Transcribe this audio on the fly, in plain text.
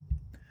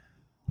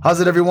How's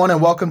it, everyone,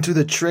 and welcome to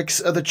the Tricks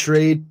of the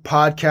Trade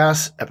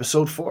podcast,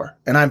 episode 4.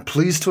 And I'm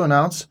pleased to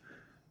announce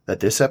that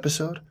this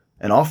episode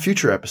and all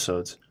future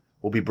episodes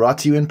will be brought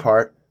to you in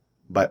part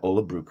by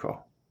Ola Bruco.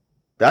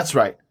 That's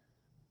right.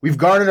 We've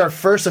garnered our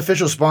first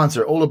official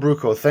sponsor, Ola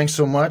Bruco. Thanks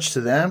so much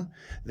to them.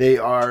 They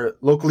are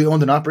locally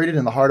owned and operated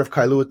in the heart of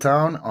Kailua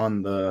Town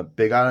on the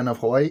Big Island of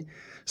Hawaii,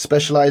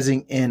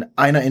 specializing in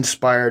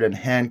Aina-inspired and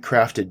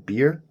handcrafted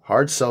beer,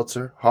 hard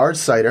seltzer, hard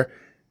cider,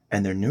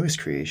 and their newest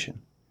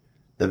creation,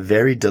 the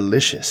very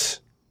delicious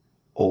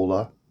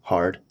Ola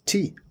Hard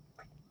Tea.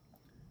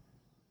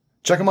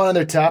 Check them out in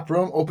their tap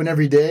room, open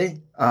every day,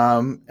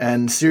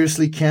 and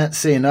seriously can't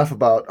say enough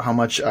about how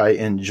much I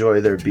enjoy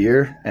their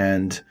beer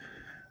and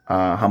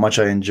how much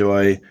I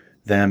enjoy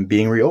them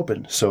being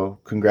reopened. So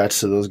congrats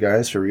to those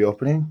guys for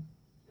reopening.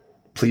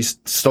 Please,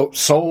 so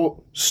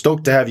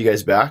stoked to have you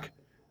guys back.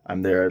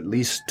 I'm there at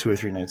least 2 or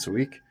 3 nights a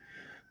week.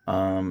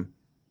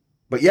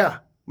 But yeah,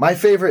 my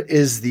favorite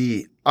is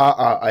the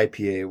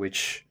IPA,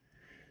 which,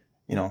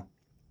 you know,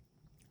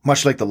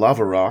 much like the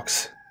Lava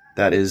Rocks,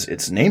 that is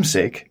its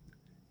namesake,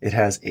 it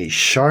has a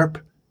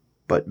sharp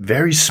but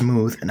very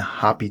smooth and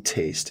hoppy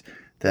taste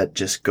that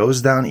just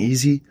goes down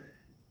easy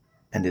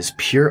and is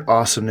pure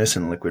awesomeness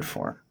in liquid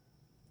form.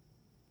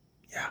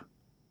 Yeah.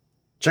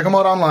 Check them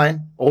out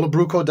online,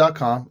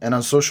 olabruco.com, and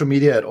on social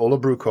media at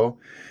olabruco,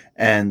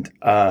 and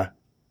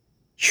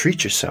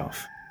treat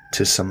yourself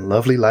to some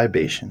lovely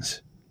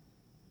libations.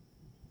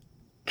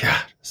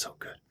 God, so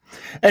good.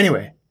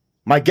 Anyway,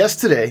 my guest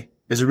today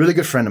is a really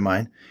good friend of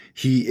mine.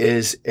 He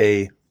is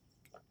he's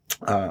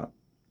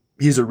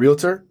a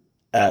realtor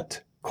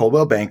at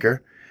Coldwell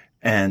Becker,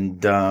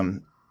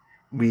 and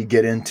we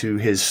get into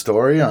his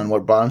story on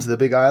what brought him to the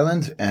Big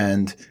Island,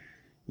 and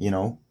you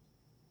know,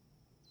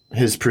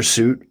 his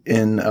pursuit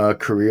in a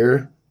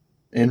career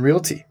in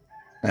realty.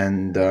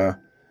 And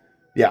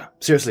yeah,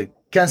 seriously,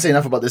 can't say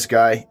enough about this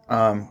guy.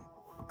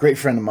 Great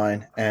friend of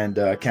mine, and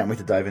can't wait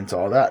to dive into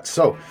all that.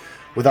 So,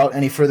 without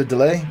any further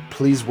delay,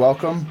 please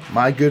welcome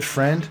my good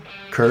friend,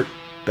 Kurt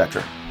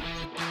Becker.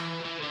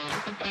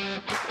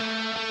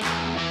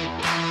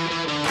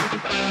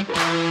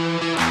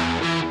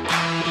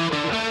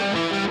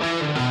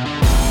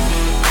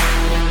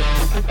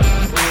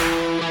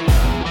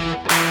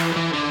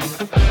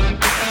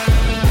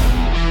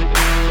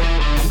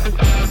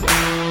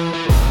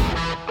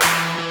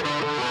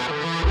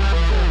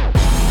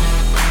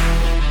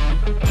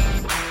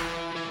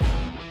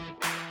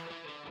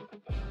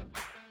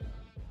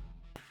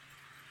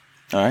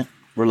 All right,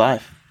 we're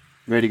live.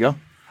 Ready to go?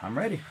 I'm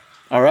ready.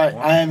 All right,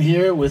 I am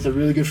here with a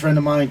really good friend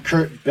of mine,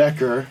 Kurt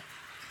Becker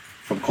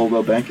from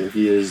Coldwell Becker.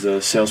 He is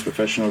a sales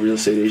professional, real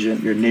estate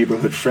agent, your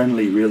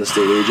neighborhood-friendly real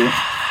estate agent.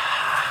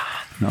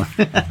 No.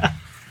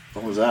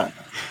 What was that?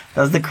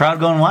 That was the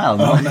crowd going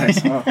wild. Oh, nice.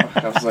 Oh,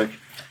 I was like,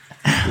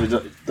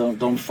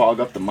 don't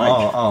fog up the mic.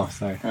 Oh,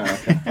 sorry. Oh,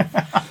 okay.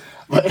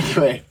 But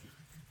anyway,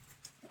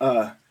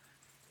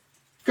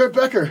 Kurt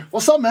Becker,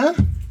 what's up,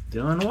 man?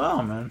 Doing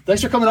well, man.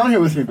 Thanks for coming on here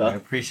with me, bud. I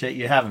appreciate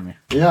you having me.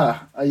 Yeah,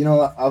 you know,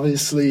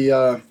 obviously,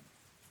 well,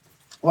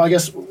 I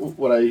guess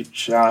what I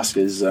should ask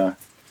is,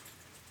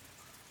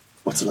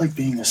 what's it like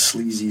being a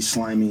sleazy,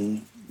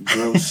 slimy,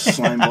 gross,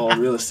 slimeball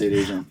real estate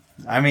agent?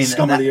 I mean,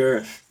 scum of the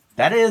earth.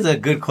 That is a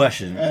good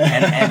question,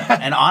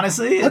 and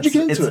honestly, how'd you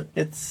get into it?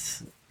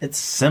 It's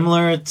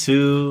similar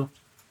to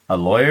a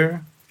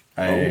lawyer,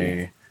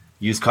 a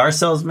used car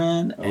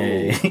salesman.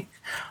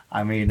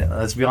 I mean,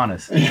 let's be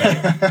honest.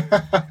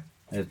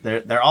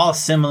 They're all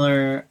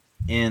similar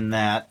in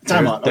that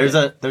there's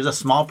a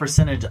small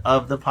percentage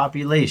of the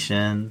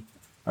population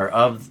or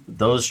of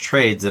those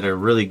trades that are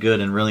really good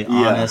and really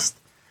honest,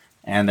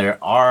 and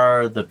there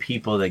are the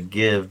people that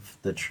give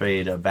the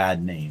trade a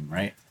bad name,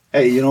 right?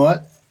 Hey, you know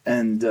what?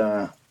 And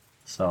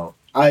so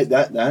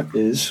that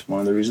is one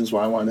of the reasons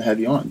why I wanted to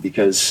have you on,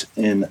 because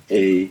in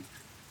a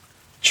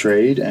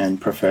trade and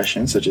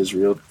profession such as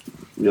real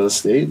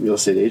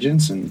estate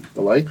agents and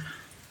the like,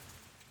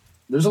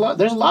 there's a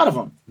lot of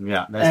them.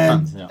 Yeah, there's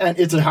tons. Yeah. And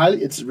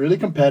it's really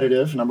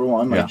competitive. Number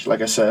one,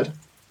 like I said,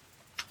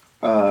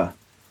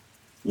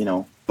 you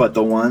know, but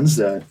the ones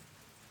that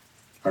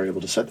are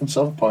able to set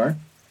themselves apart,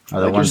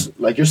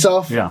 like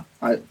yourself,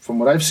 from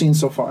what I've seen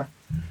so far,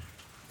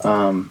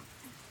 are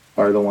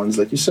the ones,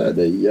 like you said,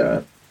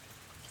 they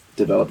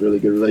develop really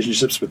good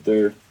relationships with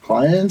their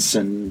clients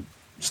and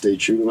stay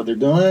true to what they're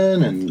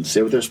doing and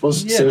say what they're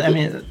supposed to say. Yeah, I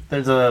mean,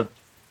 there's a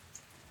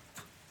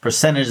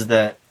percentage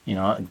that, you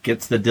know,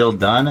 gets the deal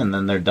done and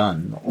then they're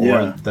done.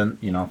 Or then,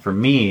 you know, for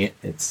me,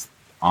 it's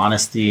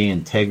honesty,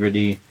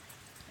 integrity,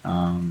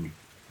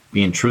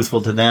 being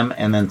truthful to them,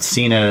 and then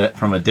seeing it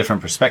from a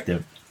different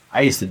perspective.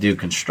 I used to do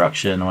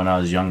construction when I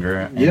was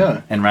younger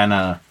and ran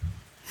a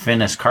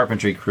finished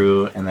carpentry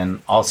crew, and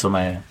then also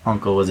my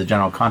uncle was a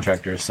general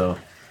contractor, so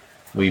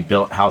we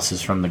built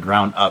houses from the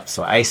ground up.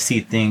 So I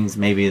see things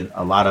maybe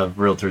a lot of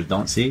realtors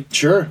don't see.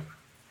 Sure.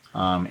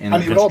 In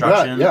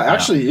construction.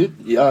 Actually,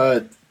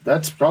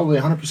 that's probably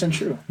 100%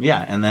 true.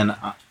 Yeah, and then,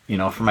 you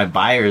know, for my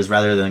buyers,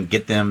 rather than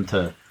get them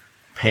to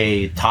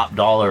pay top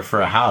dollar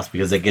for a house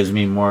because it gives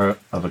me more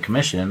of a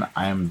commission.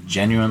 I'm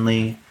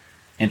genuinely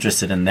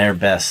interested in their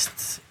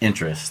best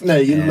interest. No,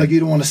 you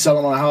don't want to sell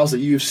them on a house that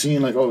you've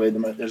seen, like, oh wait,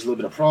 there's a little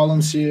bit of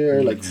problems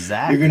here. Like,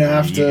 exactly. You're gonna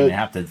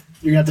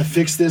have to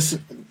fix this.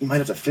 You might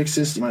have to fix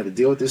this. You might have to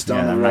deal with this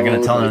down the road. I'm not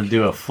gonna tell them to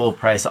do a full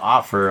price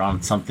offer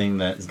on something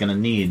that is gonna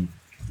need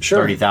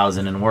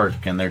 $30,000 in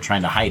work, and they're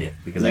trying to hide it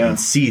because I can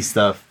see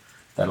stuff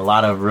that a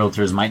lot of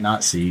realtors might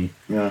not see.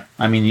 Yeah.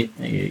 I mean,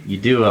 you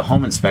do a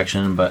home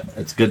inspection, but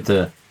it's good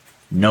to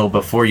know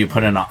before you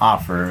put in an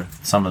offer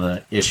some of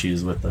the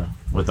issues with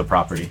the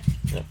property.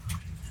 Yeah.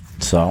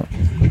 So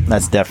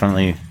that's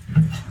definitely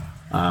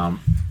a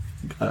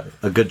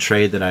good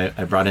trade that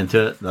I brought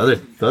into it. The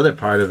other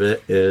part of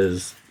it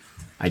is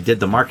I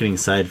did the marketing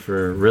side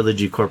for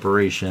Realogy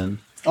Corporation.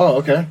 Oh,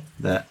 okay.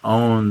 That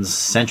owns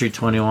Century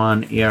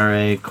 21,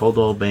 ERA,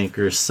 Coldwell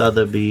Banker,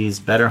 Sotheby's,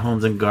 Better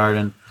Homes and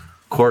Garden,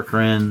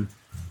 Corcoran,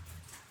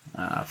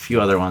 a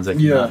few other ones I'm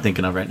not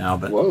thinking of right now.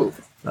 But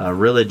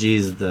Realogy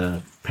is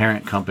the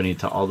parent company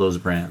to all those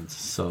brands.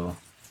 So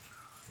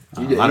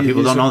a lot of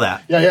people don't know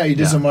that. Yeah, you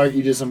did some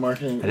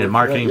marketing. I did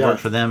marketing work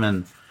for them,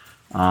 and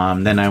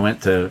then I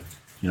went to,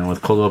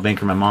 with Coldwell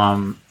Banker. My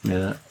mom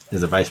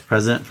is a vice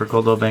president for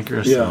Coldwell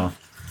Banker, so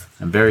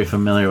I'm very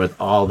familiar with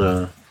all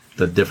the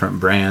different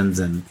brands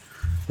and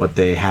what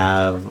they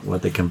have,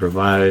 what they can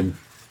provide.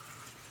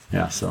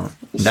 Yeah, so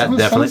that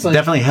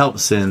definitely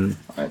helps in.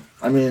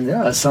 I mean,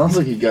 it sounds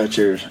like you got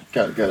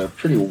a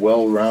pretty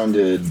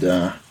well-rounded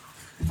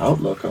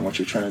outlook on what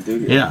you're trying to do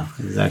here. Yeah,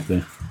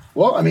 exactly.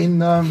 Well, I mean,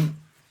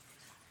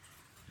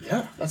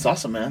 that's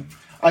awesome, man.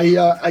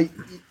 That's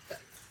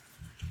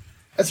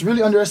a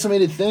really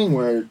underestimated thing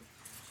where,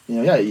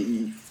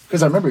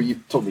 because I remember you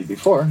told me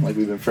before, like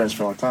we've been friends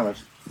for a long time.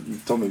 You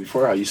told me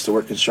before I used to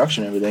work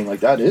construction and everything.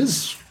 Like that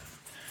is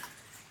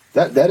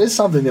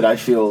something that I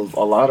feel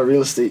a lot of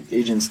real estate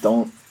agents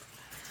don't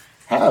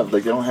have.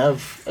 Like they don't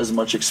have as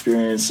much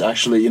experience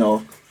actually,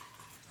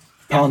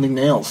 pounding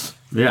nails.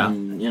 Yeah.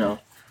 And,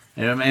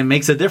 it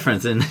makes a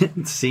difference in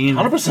seeing.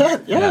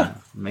 100%. Yeah. It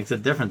makes a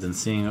difference in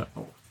seeing,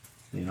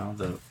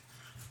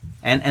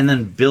 and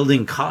then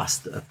building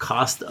cost of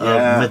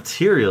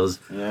materials.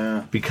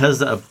 Yeah.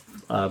 Because a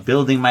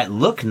building might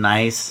look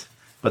nice,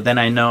 but then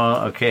I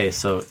know,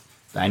 so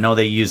I know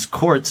they use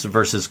quartz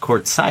versus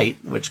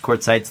quartzite, which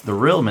quartzite's the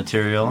real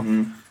material.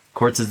 Mm-hmm.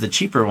 Quartz is the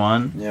cheaper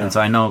one. Yeah. And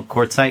so I know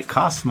quartzite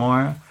costs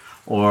more,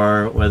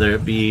 or whether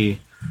it be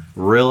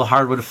real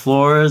hardwood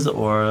floors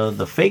or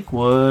the fake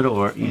wood,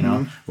 or,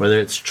 whether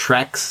it's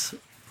Trex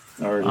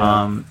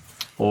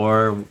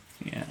or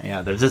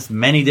there's just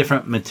many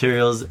different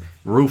materials,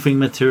 roofing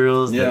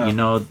materials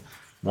that,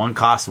 one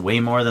costs way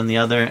more than the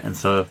other. And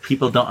so if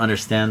people don't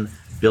understand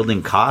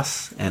building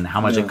costs and how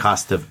much it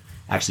costs to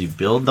actually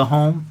build the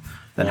home,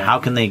 then how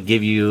can they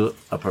give you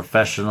a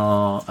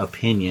professional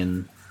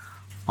opinion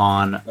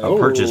on a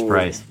purchase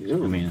price?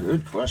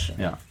 Good question.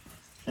 Yeah.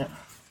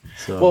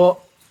 So,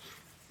 well,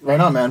 right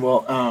on, man.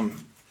 Well,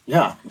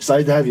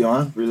 excited to have you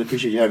on. Really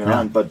appreciate you having me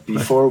on. But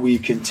before we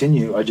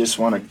continue, I just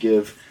want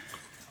to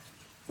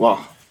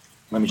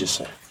let me just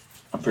say,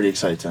 I'm pretty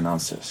excited to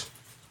announce this.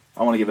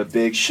 I want to give a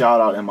big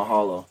shout out and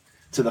mahalo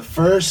to the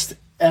first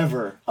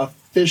ever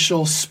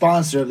official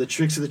sponsor of the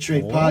Tricks of the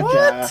Trade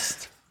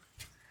podcast.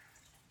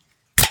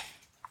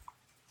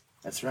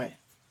 That's right.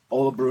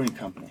 Ola Brewing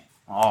Company.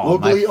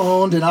 Locally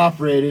owned and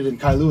operated in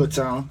Kailua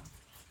Town.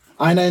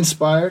 Aina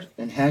inspired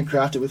and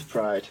handcrafted with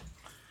pride.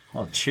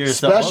 Well, cheers.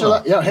 Hang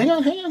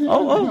on.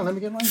 Let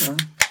me get mine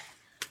going.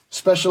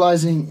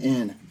 Specializing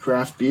in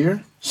craft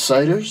beer,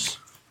 ciders,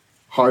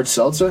 hard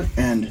seltzer,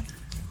 and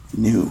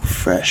new,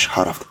 fresh,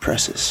 hot off the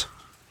presses,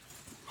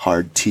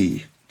 hard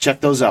tea.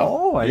 Check those out.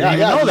 Oh, I didn't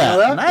know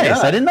that. Nice. Yeah.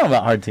 I didn't know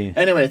about hard tea.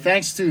 Anyway,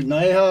 thanks to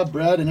Naiha,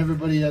 Brad, and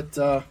everybody at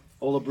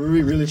Ola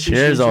Brewery. Really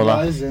appreciate you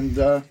guys,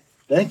 and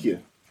thank you.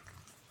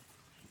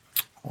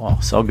 Wow,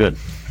 so good.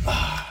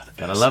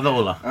 Gotta love the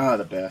Ola.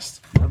 The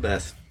best. The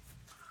best.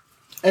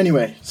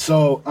 Anyway,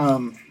 so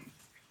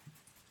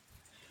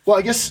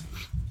I guess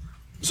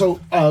we'll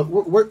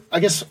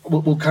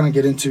kind of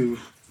get into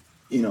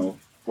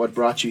what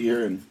brought you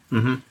here and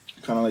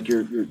kind of like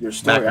your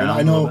story.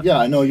 I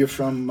know you're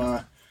from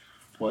I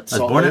was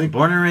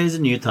born and raised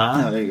in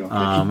Utah. Oh, there you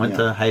go. Went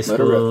to high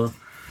school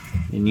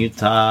in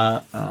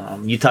Utah,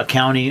 Utah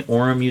County,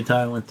 Orem,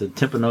 Utah. I went to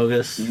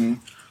Timpanogos.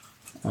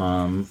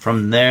 Mm-hmm.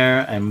 From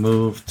there, I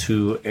moved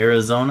to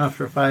Arizona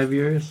for 5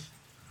 years.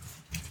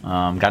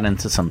 Got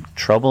into some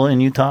trouble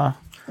in Utah.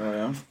 Oh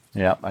yeah.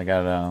 Yep, I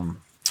got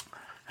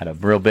had a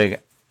real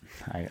big,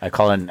 I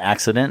call it an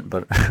accident,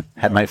 but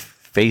had my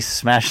face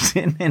smashed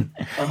in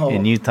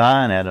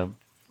Utah, and had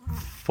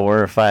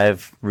 4 or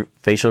 5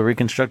 facial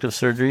reconstructive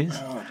surgeries.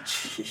 Oh,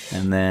 jeez.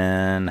 And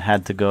then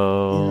had to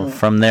go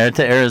from there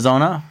to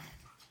Arizona.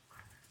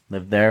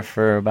 Lived there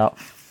for about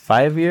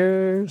 5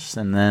 years,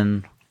 and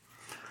then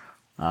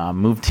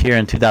moved here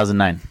in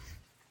 2009.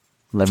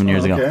 11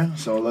 years ago. Okay,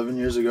 so 11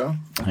 years ago.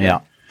 Okay.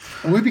 Yeah.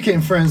 And we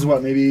became friends,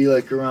 maybe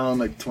around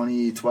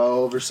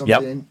 2012 or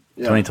something?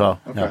 Yep, 2012.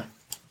 Okay. Yeah.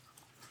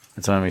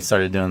 That's when we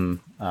started doing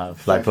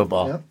flag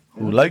football. Yep.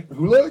 Who like?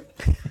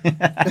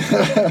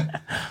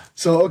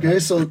 So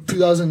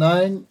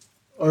 2009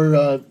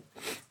 or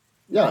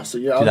so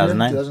you're out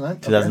 2009. here in 2009.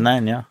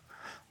 2009, yeah.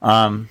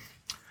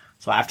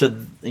 So after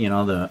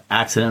the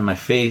accident in my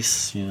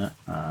face,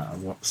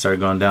 started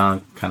going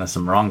down kind of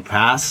some wrong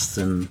paths,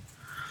 and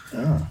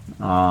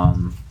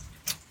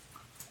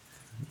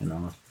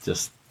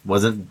just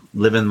wasn't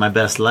living my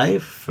best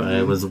life. Mm-hmm.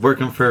 I was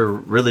working for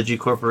Religee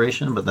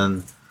Corporation, but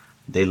then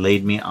they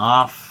laid me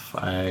off.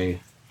 I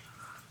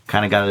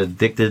kind of got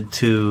addicted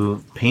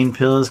to pain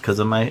pills because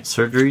of my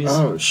surgeries.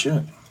 Oh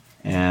shit!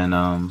 And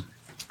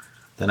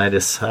then I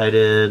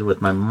decided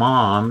with my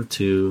mom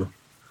to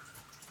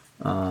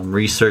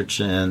research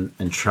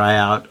and try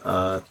out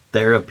a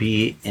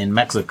therapy in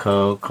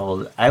Mexico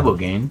called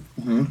Ibogaine.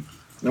 Mm-hmm.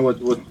 And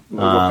what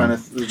kind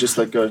of, just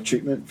like a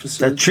treatment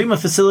facility? A treatment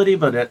facility,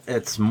 but it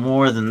was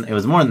more than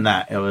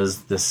that. It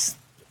was this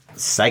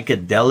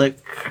psychedelic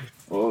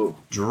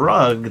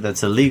drug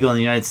that's illegal in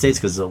the United States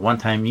because it's a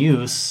one-time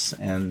use,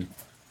 and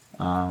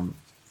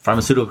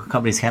pharmaceutical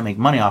companies can't make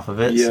money off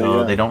of it,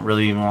 they don't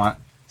really even want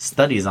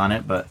studies on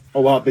it. But oh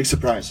wow, big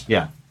surprise!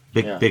 Yeah,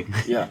 big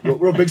yeah,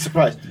 real big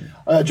surprise.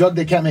 A drug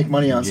they can't make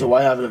money on, so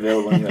why have it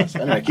available in the U.S.?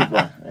 Anyway, keep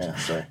going. Yeah,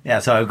 sorry. Yeah,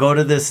 so I go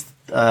to this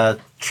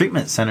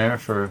treatment center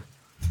for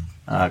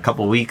a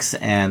couple weeks,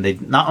 and they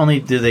not only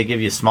do they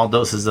give you small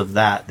doses of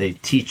that, they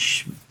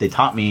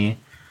taught me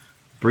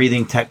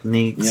breathing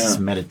techniques,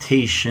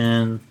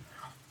 meditation,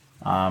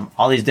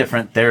 all these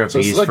different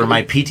therapies for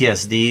my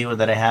PTSD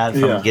that I had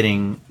from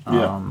getting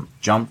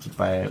jumped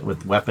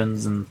with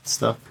weapons and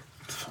stuff.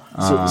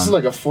 So this is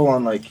like a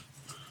full-on,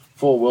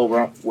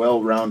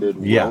 well-rounded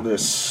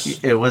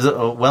wellness. It was a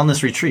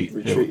wellness retreat.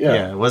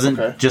 It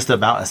wasn't just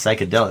about a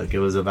psychedelic. It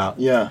was about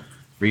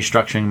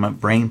restructuring my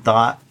brain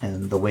thought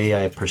and the way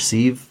I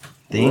perceive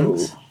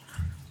things. Whoa.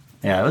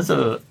 Yeah, it was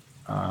a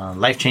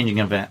life-changing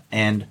event.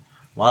 And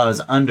while I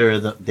was under,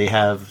 they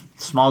have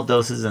small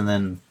doses, and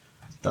then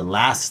the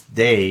last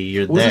day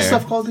you're there. What was this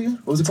stuff called again?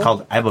 What was it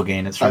called? It's called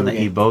Ibogaine. It's from the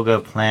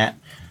Iboga plant.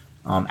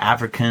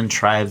 African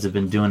tribes have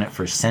been doing it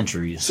for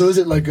centuries. So is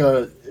it like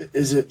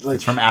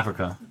it's from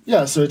Africa?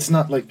 Yeah, so it's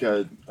not like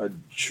a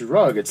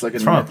drug. It's like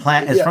it's from a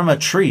plant. It's from a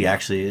tree,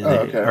 actually,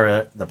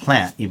 or the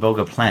plant,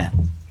 Iboga plant.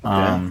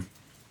 Okay.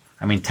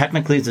 I mean,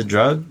 technically it's a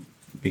drug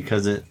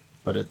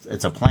but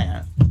it's a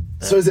plant.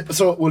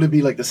 So would it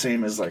be like the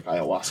same as like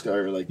ayahuasca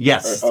or like?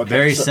 Yes,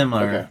 very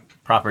similar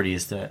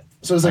properties to it.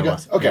 So it's like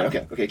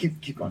ayahuasca. Okay.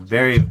 Keep going.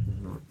 Very,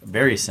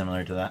 very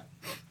similar to that.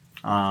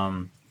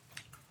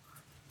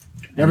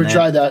 Never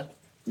tried that.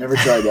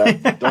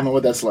 Don't know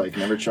what that's like.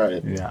 Never tried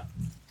it. Yeah.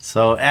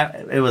 So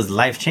it was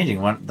life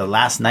changing. The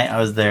last night I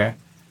was there,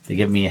 they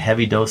gave me a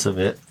heavy dose of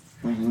it,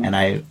 and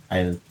I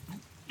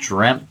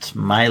dreamt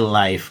my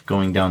life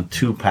going down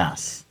two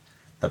paths.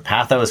 The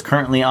path I was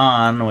currently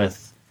on,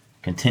 with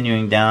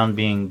continuing down,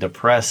 being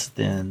depressed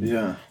and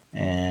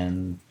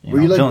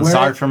feeling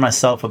sorry for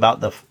myself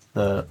about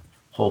the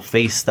whole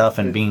face stuff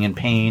and being in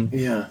pain.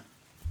 Yeah.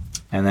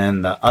 And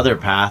then the other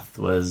path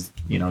was,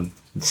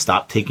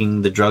 stop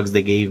taking the drugs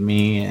they gave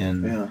me,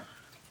 and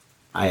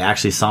I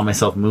actually saw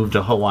myself move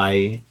to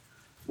Hawaii.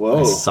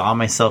 Whoa! I saw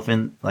myself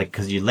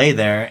because you lay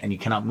there and you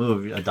cannot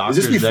move. A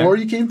doctor's there. Is this before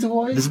you came to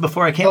Hawaii? This is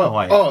before I came to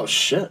Hawaii. Oh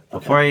shit!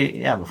 Before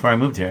I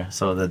moved here.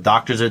 So the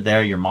doctors are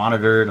there. You're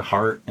monitored,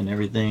 heart and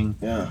everything.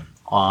 Yeah.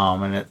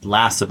 And it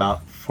lasts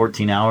about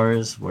 14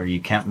 hours where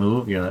you can't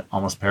move. You're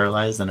almost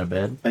paralyzed in a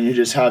bed. And you're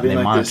just having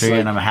they monitor you,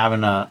 and I'm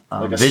having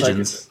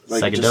visions,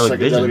 psychedelic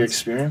visions.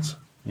 Experience.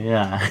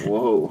 Yeah.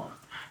 Whoa.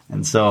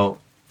 And so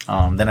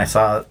then I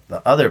saw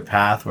the other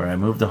path where I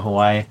moved to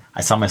Hawaii.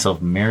 I saw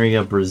myself marry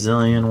a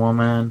Brazilian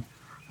woman.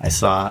 I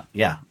saw,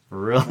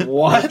 really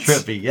what?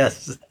 Trippy.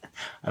 Yes.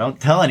 I don't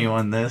tell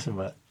anyone this,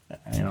 but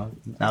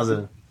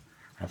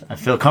I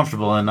feel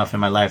comfortable enough in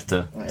my life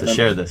to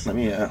share this. Let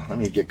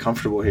me get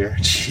comfortable here.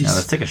 Jeez.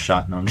 Let's take a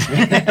shot. No.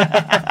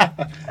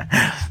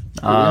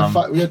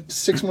 We got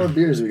 6 more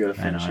beers we got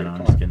to finish. I know.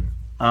 I'm just kidding.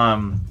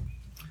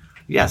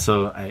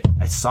 So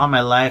I saw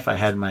my life. I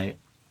had my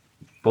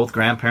both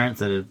grandparents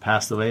that had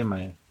passed away,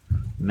 my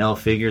male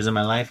figures in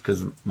my life,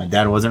 because my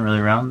dad wasn't really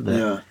around,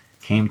 that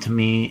came to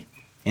me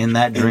in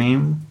that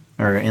dream,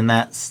 or in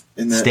that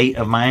state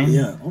of mind.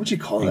 Yeah. What would you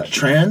call that?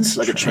 Trance?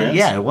 Like a trance?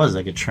 Yeah, it was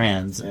like a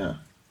trance. Yeah.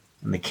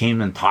 And they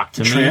came and talked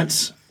to me.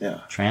 Trance?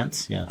 Yeah.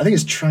 Trance? Yeah. I think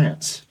it's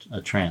trance.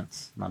 A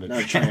trance, not a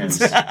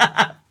trance.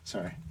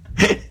 Sorry.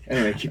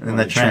 Anyway, keep going. In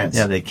the trance.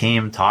 Yeah, they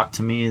came, talked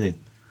to me,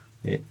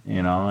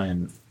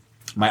 and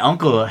my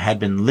uncle had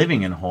been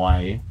living in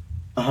Hawaii.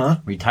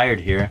 Retired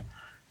here.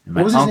 And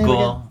my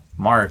uncle,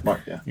 Mark,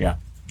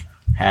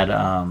 had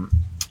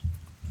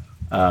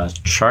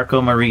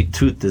Charcot-Marie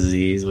tooth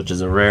disease, which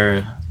is a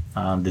rare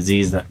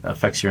disease that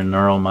affects your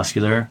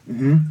neuromuscular.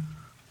 Mm-hmm.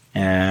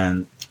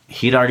 And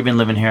he'd already been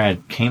living here. I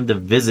came to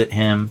visit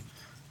him.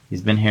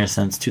 He's been here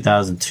since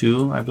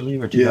 2002, I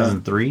believe, or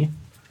 2003. Yeah.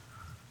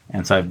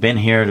 And so I've been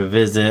here to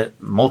visit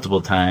multiple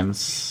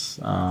times.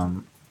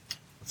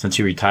 Since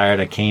he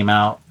retired, I came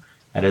out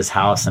at his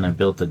house, and I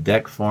built a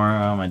deck for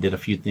him. I did a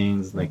few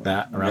things like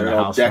that around the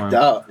all house for him. decked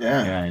out,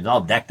 yeah. Yeah, it's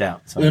all decked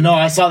out. So. No,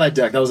 I saw that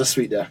deck. That was a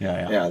sweet deck.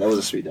 Yeah, that was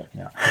a sweet deck.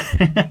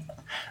 Yeah.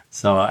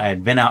 So I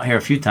had been out here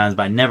a few times,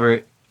 but I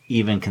never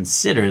even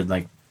considered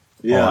like,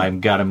 oh, I've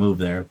got to move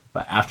there.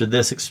 But after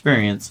this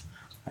experience,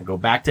 I go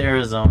back to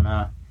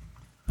Arizona,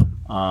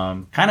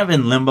 kind of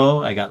in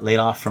limbo. I got laid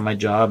off from my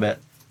job at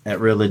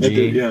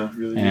Realogy.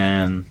 Really.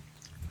 And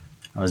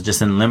I was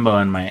just in limbo,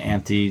 and my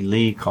Auntie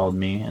Lee called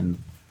me.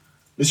 And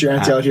is your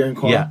auntie out here in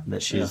Coldwell? Yeah,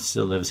 that she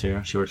still lives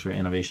here. She works for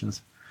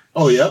Innovations.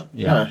 Oh, yeah?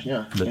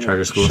 Yeah. The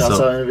charter school. Shouts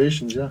out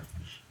Innovations, yeah.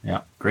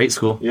 Yeah, great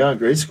school. Yeah,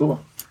 great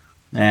school.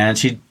 And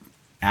she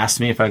asked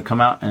me if I'd come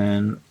out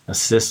and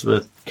assist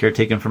with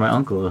caretaking for my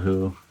uncle,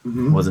 who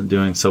wasn't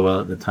doing so well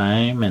at the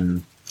time.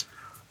 And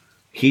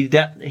he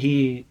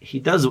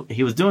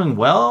was doing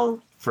well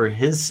for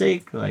his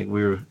sake. Like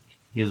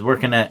he was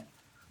working at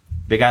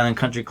Big Island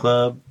Country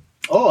Club.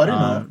 Oh, I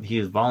didn't know that. He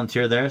was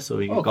volunteer there, so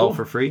he could golf cool.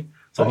 for free.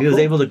 So he was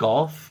able to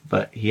golf,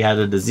 but he had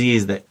a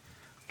disease that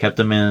kept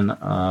him in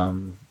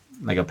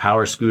like a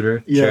power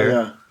scooter chair.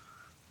 Yeah.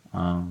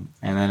 And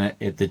then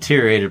it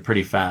deteriorated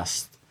pretty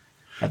fast.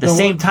 At the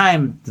same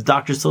time, the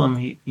doctors told him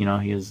he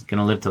was going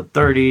to live till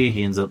 30.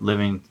 He ends up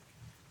living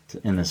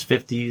in his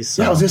 50s.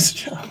 So. Yeah,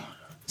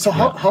 So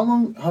how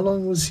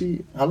long was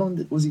he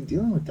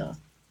dealing with that?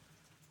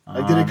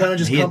 Like, did it kind of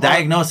just he come had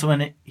diagnosed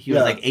when he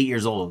was like 8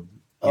 years old.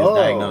 He was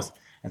diagnosed.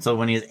 And so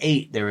when he was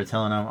 8, they were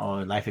telling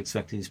him, life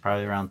expectancy is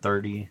probably around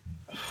 30.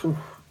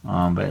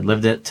 But he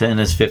lived it to in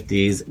his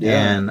 50s.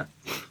 Yeah. And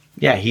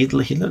yeah, he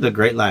lived a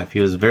great life. He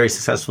was a very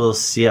successful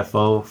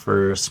CFO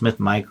for Smith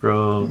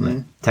Micro,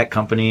 like, tech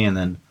company, and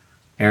then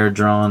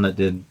Aerodrone that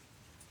did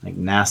like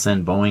NASA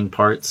and Boeing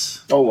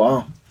parts. Oh,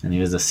 wow. And he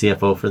was a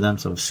CFO for them,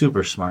 so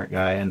super smart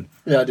guy. And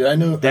yeah, dude, I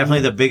know. Definitely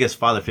the biggest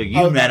father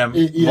figure. You met him.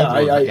 Yeah,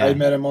 I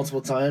met him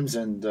multiple times,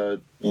 and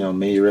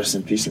may you rest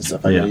in peace and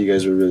stuff. I know you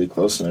guys were really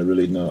close, and I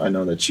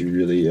know that you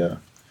really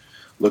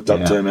looked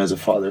up to him as a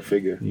father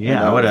figure.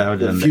 Yeah, I would have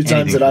done the few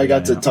times that I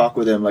got to talk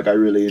with him, like I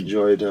really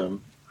enjoyed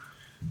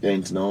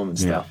getting to know him and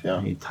stuff.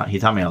 Yeah, he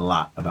taught me a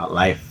lot about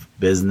life,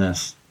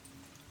 business,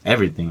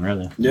 everything,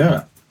 really.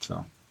 Yeah.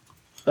 So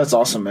that's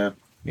awesome, man.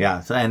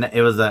 Yeah, so, and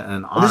it was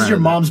an honor. This is your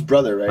mom's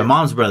brother, right? My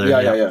mom's brother.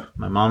 Yeah.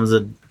 My mom's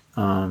a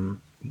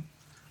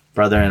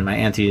brother, and my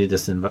auntie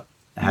just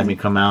had me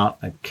come out.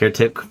 I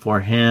caretaker for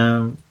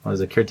him. I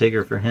was a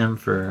caretaker for him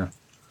for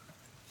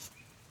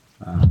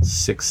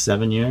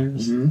 6-7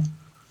 years,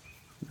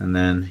 and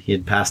then he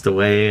had passed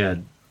away.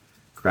 I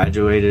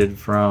graduated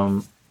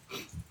from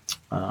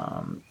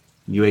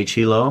UH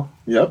Hilo.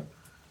 Yep.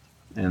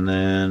 And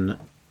then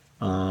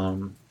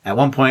at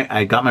one point,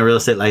 I got my real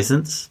estate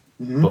license.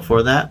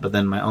 Before that, but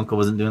then my uncle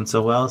wasn't doing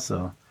so well,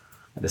 so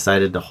I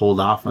decided to hold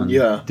off on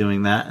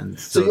doing that. And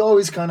so you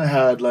always kind of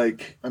had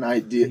like an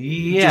idea,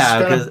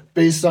 because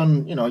based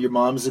on your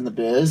mom's in the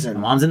biz, and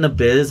my mom's in the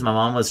biz. My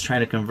mom was trying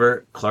to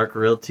convert Clark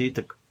Realty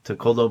to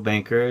Coldwell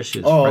Banker.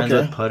 She was friends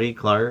with Putty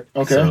Clark.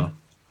 Okay, so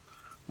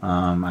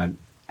I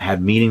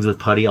had meetings with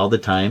Putty all the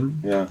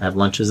time. Yeah, have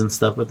lunches and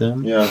stuff with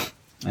him. Yeah,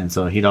 and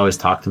so he'd always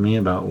talk to me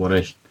about what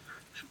I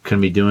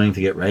could be doing to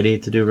get ready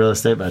to do real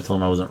estate, but I told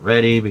him I wasn't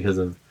ready because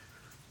of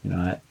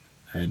I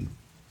had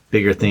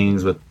bigger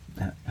things with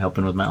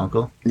helping with my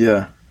uncle.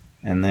 Yeah.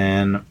 And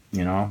then,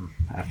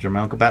 after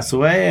my uncle passed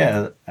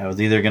away, I was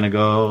either going to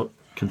go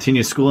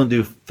continue school and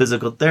do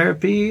physical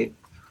therapy,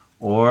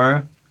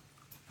 or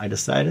I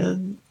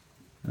decided,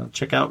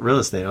 check out real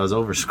estate. I was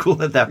over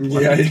school at that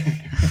point. Yeah.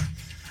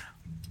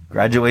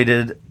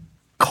 Graduated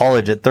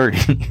college at 30.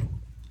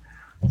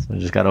 So I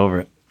just got over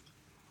it.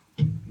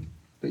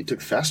 But you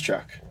took fast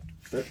track.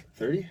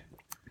 30?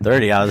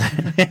 30, I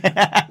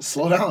was.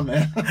 Slow down,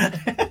 man.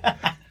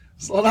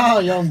 Slow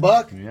down, young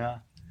buck. Yeah.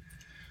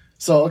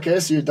 So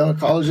you're done with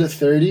college at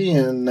 30,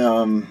 and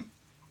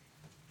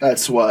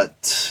that's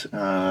what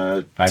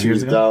 5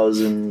 years ago.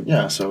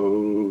 Yeah,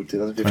 so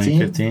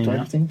 2015,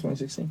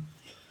 2016.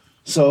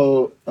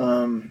 So,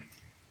 and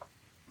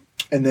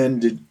then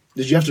did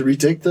you have to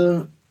retake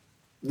the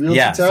realty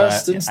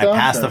test and stuff? I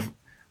passed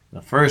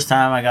the first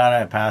time I got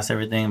it. I passed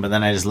everything, but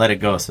then I just let it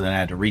go. So then I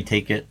had to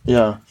retake it.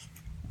 Yeah.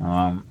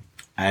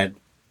 I had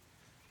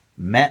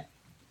met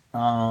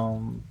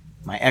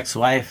my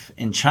ex-wife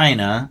in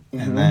China,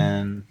 and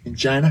then in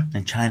China,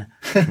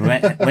 we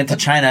went to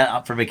China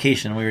out for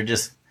vacation. We were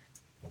just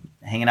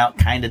hanging out,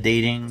 kind of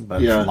dating,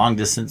 but long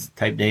distance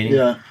type dating.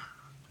 Yeah.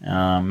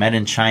 Met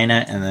in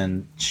China, and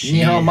then she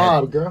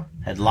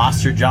had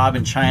lost her job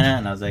in China,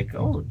 and I was like,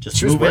 just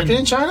she was working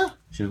in China.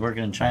 She was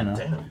working in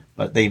China,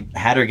 but they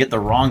had her get the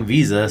wrong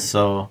visa,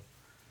 so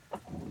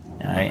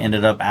I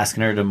ended up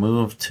asking her to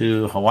move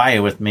to Hawaii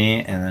with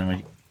me, and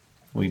then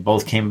we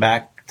both came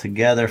back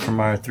together from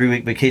our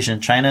 3-week vacation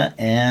in China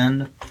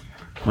and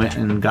went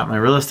and got my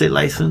real estate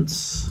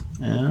license,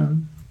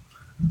 and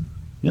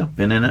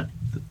been in it.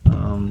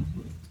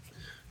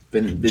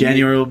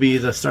 January will be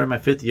the start of my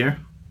 5th year.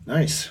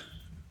 Nice.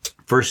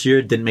 First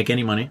year, didn't make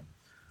any money.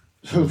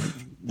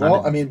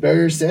 Well,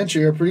 barriers to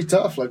entry are pretty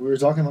tough, like we were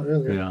talking about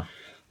earlier. Yeah.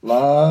 A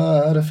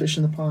lot of fish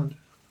in the pond.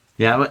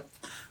 Yeah, but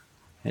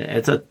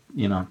it's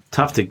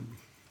tough to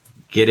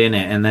get in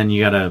it, and then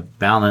you got to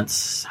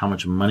balance how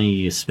much money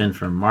you spend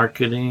for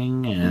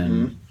marketing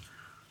and.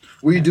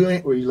 Were you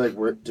getting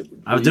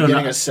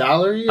a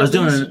salary? I was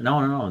doing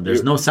no.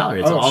 There's no salary.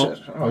 It's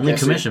only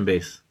commission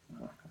based.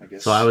 I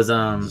guess. So I was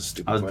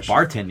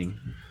bartending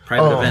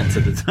private events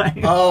at the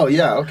time. Oh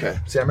yeah, okay.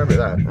 See, I remember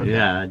that. Okay.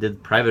 Yeah, I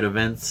did private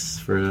events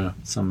for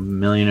some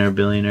millionaire,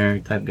 billionaire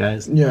type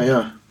guys.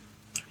 Yeah.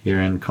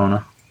 Here in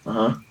Kona.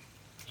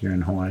 Here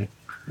in Hawaii.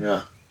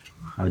 Yeah.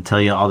 I would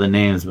tell you all the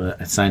names, but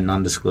I signed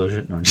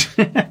non-disclosure. No.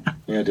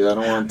 Yeah, dude. I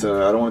don't want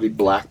to be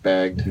black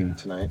bagged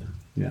tonight.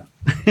 Yeah.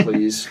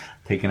 Please.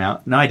 Taken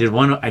out. No, I did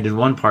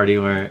one party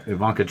where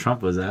Ivanka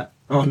Trump was at.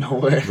 Oh no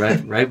way!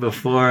 Right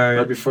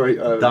before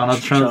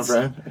Donald Trump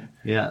ran.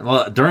 Yeah,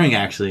 well, during.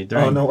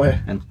 Oh no way!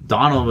 And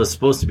Donald was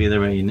supposed to be there,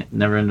 but he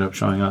never ended up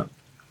showing up.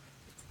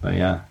 But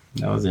yeah,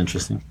 that was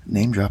interesting.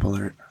 Name drop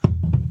alert.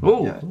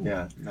 Oh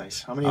yeah,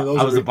 nice. How many of those?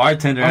 I was a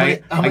bartender.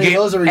 How many of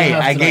those are you? Hey,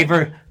 I gave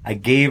her.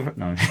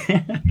 No.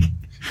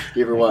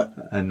 Gave her what?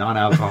 A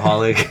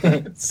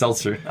non-alcoholic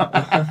seltzer.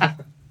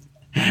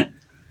 Yeah.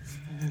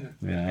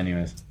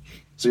 Anyways.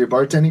 So you're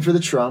bartending for the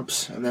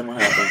Trumps, and then what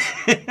happens?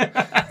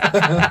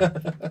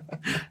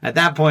 At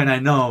that point, I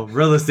know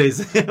real estate.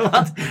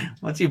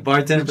 Once you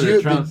bartend for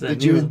the Trumps,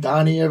 did you and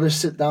Donnie ever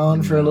sit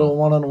down for a little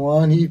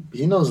one-on-one?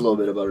 He knows a little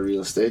bit about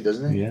real estate,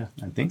 doesn't he? Yeah,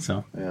 I think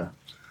so. Yeah.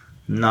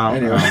 No.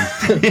 Anyway.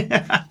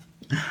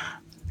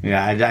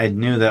 Yeah, I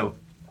knew that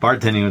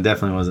bartending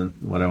definitely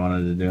wasn't what I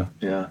wanted to do.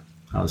 Yeah.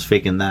 I was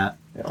faking that.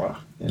 Yeah, well,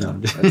 you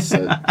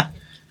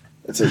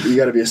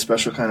got to be a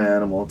special kind of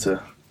animal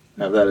to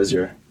have that as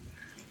your.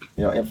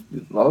 A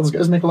lot of those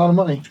guys make a lot of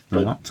money,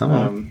 but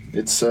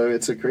it's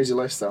a crazy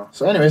lifestyle.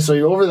 So anyway, so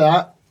you're over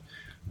that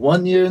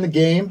 1 year in the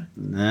game,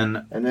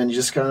 and then you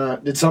just kind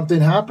of did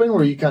something happen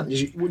where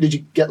did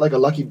you get like a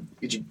lucky?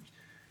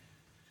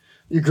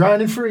 You're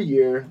grinding for a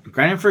year,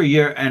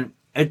 and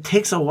it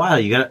takes a while.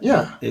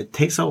 It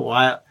takes a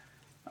while,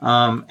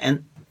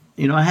 and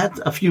I had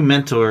a few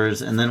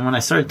mentors, and then when I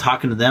started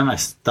talking to them, I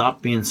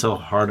stopped being so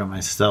hard on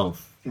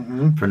myself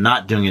for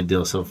not doing a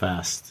deal so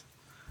fast.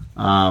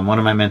 One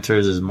of my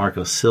mentors is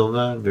Marco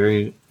Silva,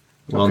 very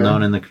well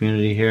known in the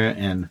community here,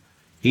 and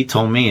he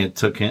told me it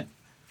took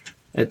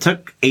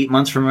 8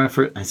 months for my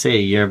first. I say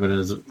a year, but it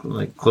was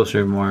like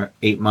closer to more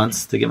 8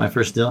 months to get my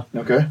first deal.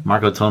 Okay.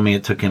 Marco told me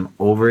it took him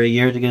over a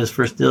year to get his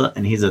first deal,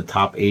 and he's a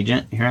top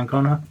agent here in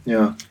Kona.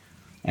 Yeah.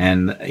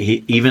 And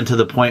he even to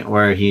the point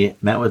where he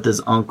met with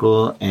his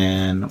uncle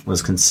and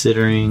was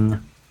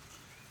considering.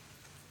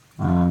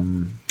 I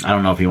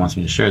don't know if he wants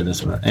me to share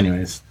this, but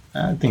anyways,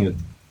 I think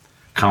it's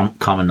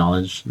common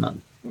knowledge, not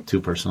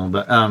too personal,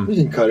 but we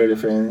can cut it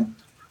if anything.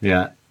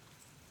 Yeah.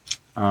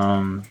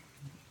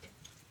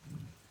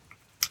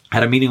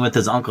 Had a meeting with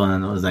his uncle,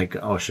 and it was like,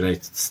 oh,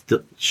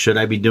 should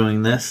I be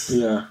doing this?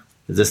 Yeah.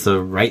 Is this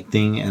the right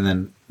thing? And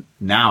then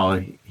now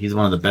he's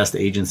one of the best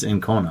agents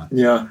in Kona.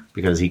 Yeah.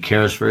 Because he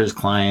cares for his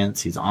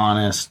clients. He's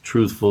honest,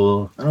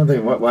 truthful. I don't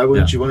think. Why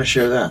wouldn't you want to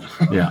share that?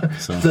 Yeah.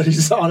 So that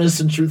he's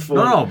honest and truthful.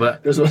 No,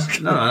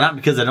 not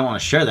because I don't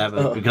want to share that,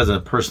 but because of a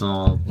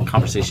personal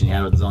conversation he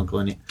had with his uncle.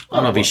 And I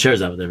don't know if he shares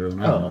that with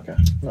everyone. Okay.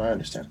 No, I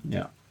understand.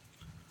 Yeah.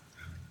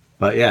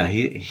 But yeah,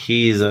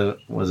 he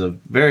was a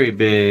very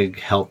big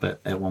help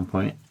at one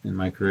point in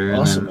my career.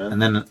 Awesome, and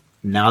then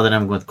now that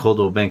I'm with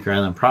Coldwell Becker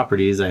Island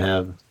Properties, I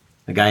have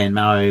a guy in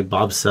Maui,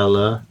 Bob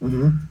Sella,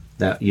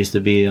 that used to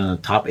be one of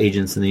the top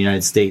agents in the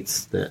United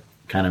States that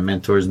kind of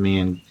mentors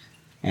me,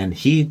 and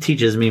he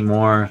teaches me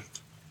more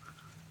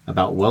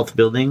about wealth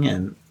building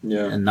and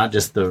not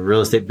just the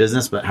real estate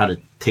business, but how to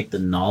take the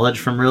knowledge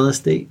from real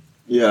estate.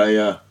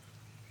 Yeah.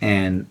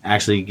 And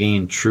actually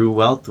gain true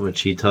wealth,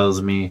 which he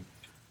tells me,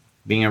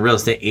 being a real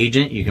estate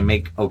agent, you can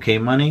make okay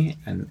money,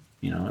 and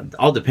it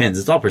all depends.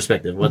 It's all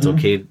perspective. What's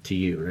okay to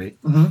you, right?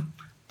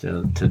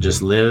 To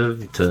just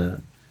live,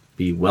 to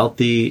be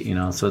wealthy,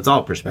 so it's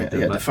all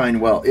perspective. Yeah,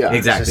 define wealth. Yeah,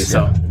 exactly.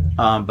 So,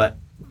 but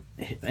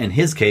in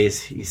his case,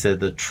 he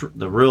said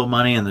the real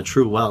money and the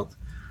true wealth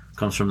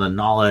comes from the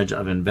knowledge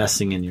of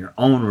investing in your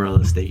own real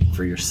estate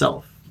for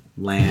yourself,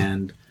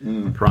 land,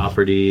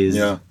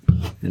 properties,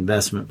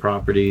 investment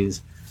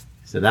properties.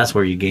 So that's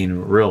where you gain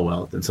real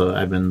wealth. And so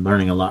I've been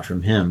learning a lot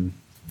from him,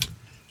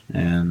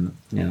 and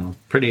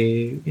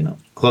pretty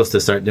close to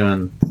start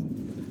doing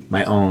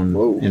my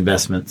own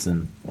investments.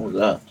 And what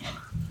was that?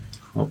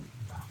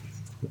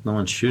 No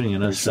one's shooting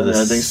at us.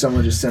 I think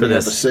someone just sent up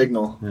a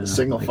signal. A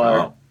signal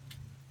fire.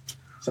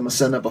 Someone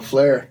sent up a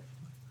flare.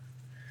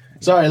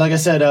 Sorry, like I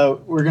said,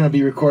 we're going to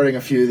be recording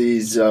a few of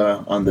these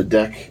on the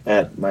deck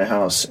at my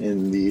house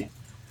in the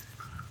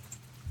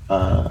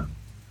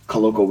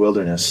Kaloko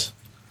Wilderness.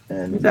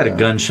 And is that a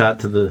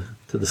gunshot to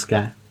the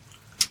sky?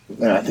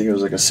 Yeah, I think it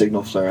was like a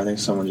signal flare. I think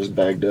someone just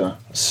bagged a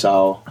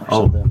sow or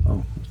something.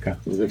 Oh, okay.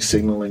 He was like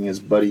signaling his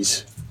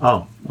buddies.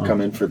 Come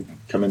in for the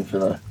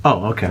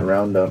the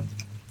roundup.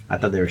 I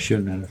thought they were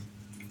shooting at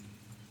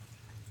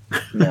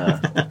us. Nah.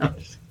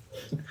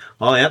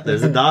 Oh, yep,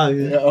 there's a dog.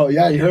 You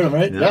heard him,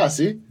 right? Yeah,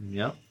 see?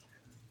 Yep.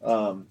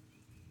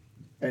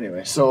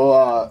 Anyway,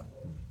 so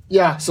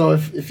Yeah, so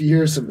if you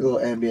hear some little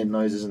ambient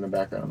noises in the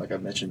background, like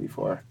I've mentioned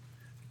before,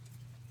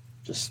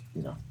 just,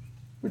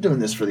 we're doing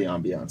this for the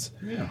ambiance.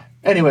 Yeah.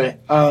 Anyway,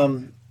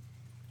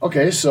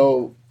 okay,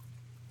 so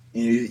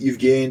you've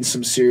gained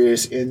some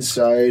serious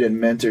insight and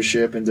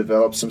mentorship and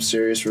developed some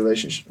serious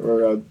relationship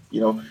or,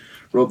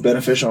 real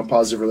beneficial and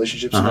positive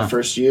relationships in the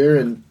first year,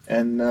 and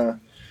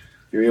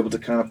you're able to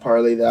kind of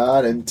parlay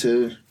that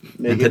into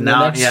taking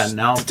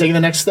the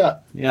next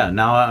step. Yeah,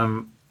 now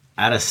I'm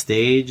at a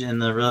stage in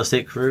the real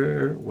estate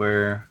career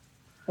where.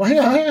 Well, hang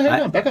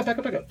on. Back up.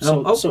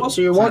 So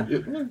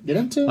you get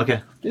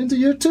into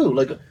year 2.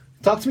 Like,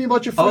 talk to me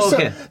about your first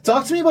sale.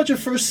 Talk to me about your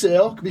first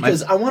sale,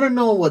 because I want to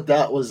know what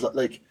that was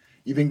like.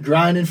 You've been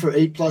grinding for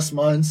 8+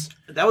 months.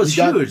 That was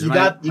huge. You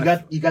got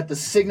the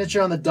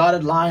signature on the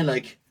dotted line.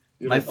 Like,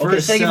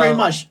 thank you very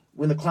much.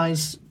 When the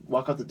clients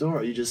walk out the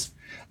door, you just,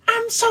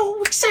 I'm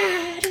so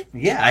excited.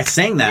 Yeah, I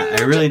sang that.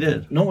 I really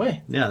did. No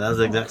way. Yeah, that was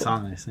the exact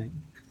song I sang.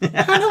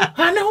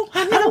 I know.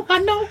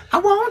 I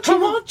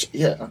want you.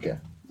 Yeah, okay.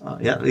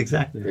 Yeah,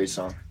 exactly. Great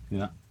song.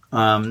 Yeah.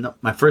 No,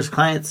 my first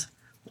clients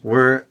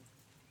were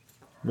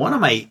one of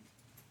my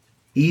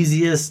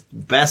easiest,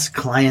 best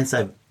clients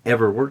I've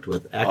ever worked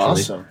with,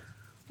 actually.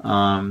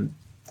 Awesome.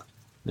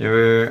 They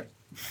were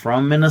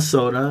from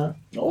Minnesota.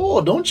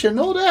 Oh, don't you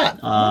know that?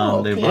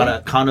 They bought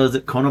a condo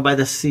at Kona by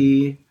the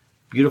Sea,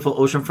 beautiful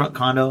oceanfront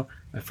condo.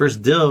 My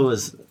first deal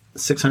was a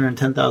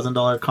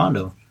 $610,000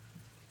 condo,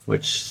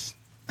 which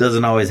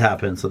doesn't always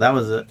happen. So that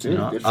was a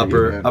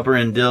upper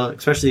end deal,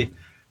 especially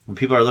when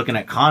people are looking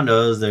at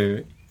condos.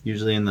 They're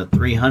usually in the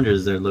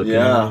 300s. They're looking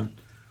at.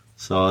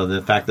 So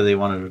the fact that they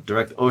wanted a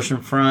direct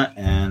oceanfront,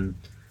 and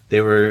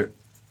they were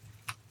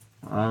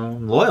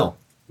loyal.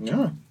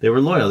 Yeah, they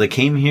were loyal. They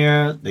came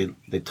here.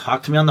 They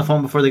talked to me on the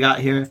phone before they got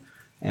here,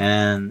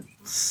 and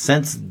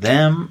since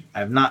then,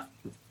 I've not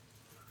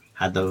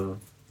had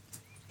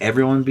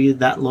everyone be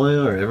that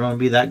loyal or everyone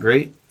be that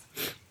great.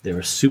 They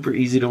were super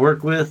easy to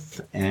work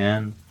with,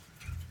 and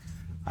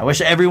I wish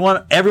every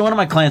one of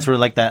my clients were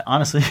like that.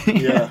 Honestly.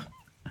 Yeah.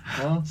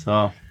 Well,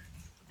 so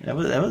that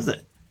was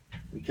it.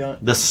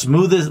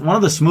 One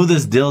of the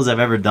smoothest deals I've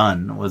ever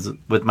done was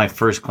with my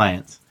first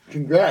clients.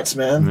 Congrats,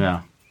 man.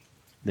 Yeah.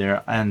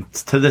 And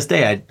to this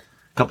day, a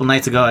couple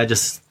nights ago, I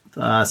just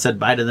said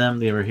bye to them.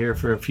 They were here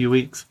for a few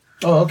weeks.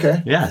 Oh,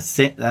 okay. Yeah,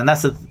 and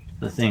that's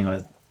the thing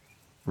with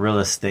real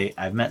estate.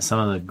 I've met some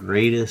of the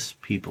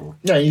greatest people.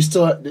 Yeah, you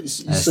still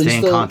stay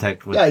in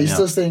contact with. Yeah, you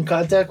still stay in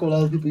contact with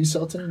all the people you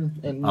sell to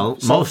and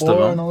most of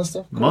them and all this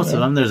stuff. Cool, most of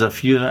them. There's a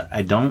few that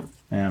I don't,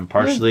 and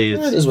partially it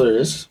is what it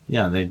is.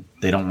 Yeah, they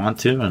don't want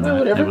to,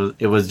 and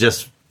it was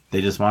just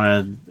they just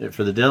wanted it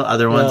for the deal.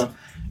 Other ones.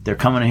 They're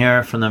coming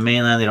here from the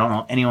mainland. They don't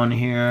know anyone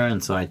here,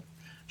 and so I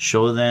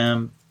show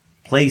them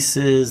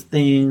places,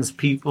 things,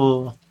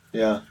 people.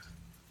 Yeah.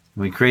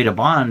 We create a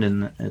bond,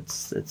 and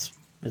it's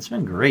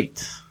been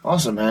great.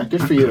 Awesome, man.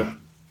 Good for you.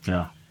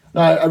 Yeah.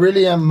 No, I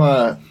really am.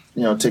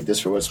 Take this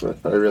for what's worth,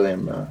 but I really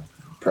am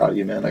proud of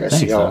you, man. Like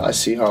I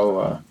see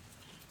how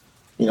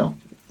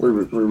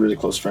we're really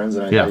close friends,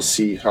 and I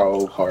see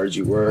how hard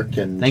you work.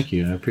 And thank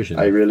you, I appreciate it.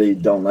 I really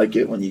don't like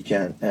it when you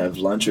can't have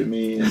lunch with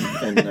me,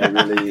 and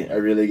I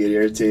really get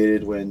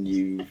irritated when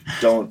you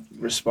don't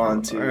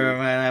respond to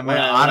my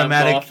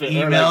automatic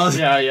emails.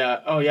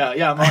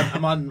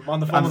 I'm on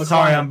the phone. I'm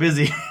sorry, I'm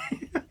busy.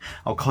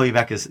 I'll call you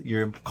back.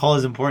 Your call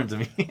is important to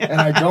me. and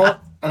I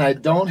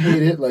don't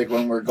hate it like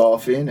when we're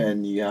golfing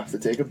and you have to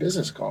take a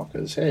business call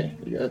because hey,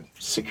 you gotta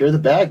secure the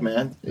bag,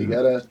 man. You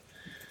gotta,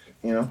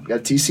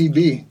 got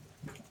TCB.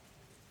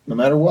 No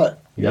matter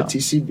what, you got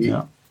TCB.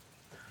 Yeah.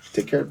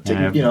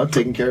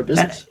 Taking care of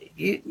business.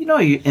 And,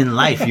 in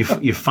life,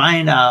 you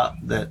find out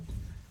that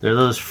there are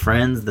those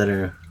friends that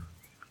are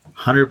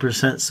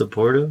 100%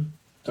 supportive.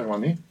 Talking about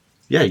me?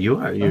 Yeah, you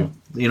are.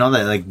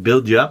 That like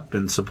build you up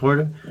and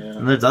supportive. Yeah.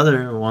 And there's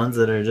other ones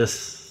that are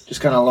just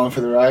kind of along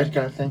for the ride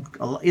kind of thing.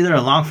 Either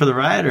along for the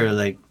ride or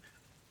like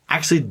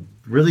actually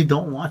really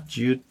don't want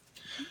you.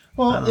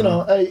 Well,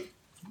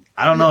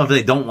 I don't know if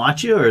they don't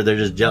want you or they're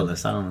just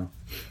jealous. I don't know.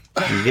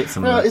 You get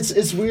some. No,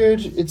 it's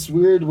weird. It's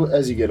weird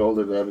as you get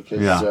older, though,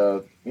 because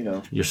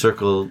your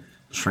circle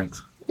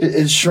shrinks.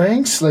 It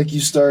shrinks. Like you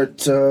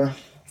start, you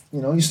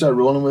start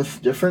rolling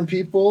with different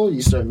people.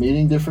 You start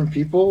meeting different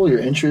people. Your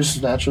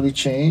interests naturally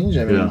change.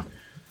 I mean,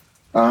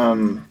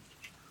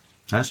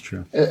 that's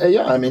true.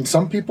 I mean,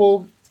 some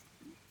people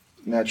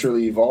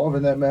naturally evolve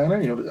in that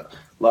manner. A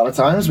lot of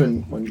times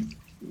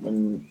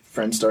when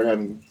friends start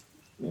having,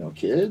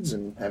 kids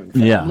and having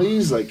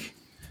families, like.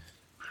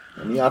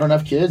 I mean, I don't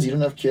have kids. You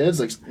don't have kids.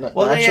 Like,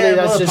 naturally,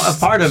 that's just a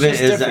part of it.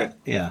 Is different.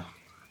 It's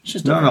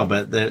just no,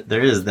 but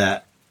there is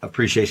that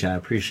appreciation. I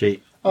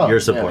appreciate your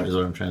support. Is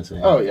what I'm trying to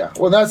say. Oh yeah.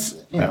 Well, that's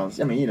I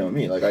mean,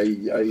 me. Like I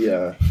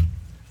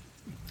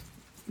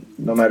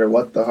no matter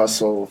what the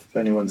hustle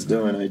anyone's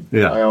doing,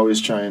 I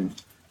always try and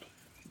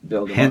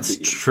build. Hence,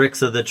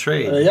 tricks of the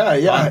trade. Yeah,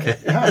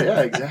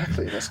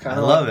 exactly. That's kind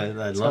of. I love it.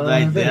 I love the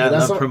idea. I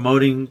love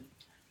promoting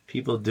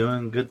people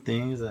doing good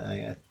things.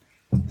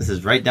 This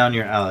is right down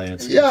your alley.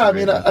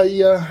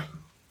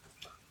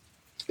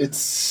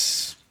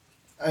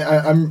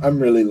 I'm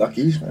really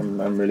lucky.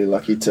 I'm really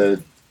lucky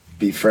to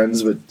be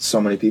friends with so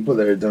many people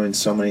that are doing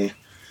so many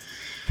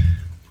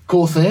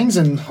cool things,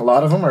 and a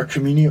lot of them are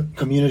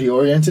community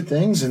oriented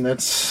things, and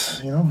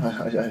that's, you know,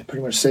 I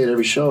pretty much say it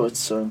every show.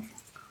 It's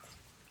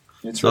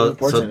really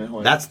important.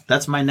 So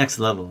that's my next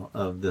level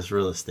of this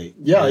real estate.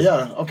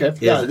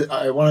 Okay.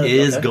 I want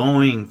to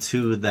going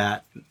to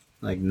that,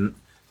 like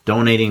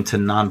donating to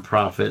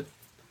nonprofit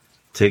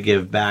to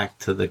give back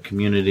to the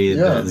community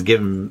that has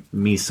given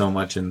me so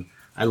much, and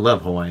I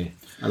love Hawaii.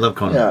 I love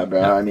Kona. Yeah,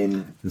 bro. I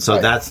mean, and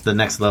so that's the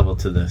next level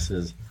to this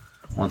is.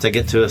 Once I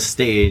get to a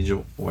stage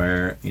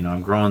where, you know,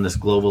 I'm growing this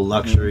global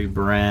luxury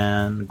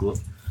brand,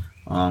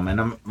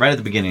 and I'm right at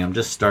the beginning. I'm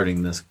just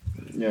starting this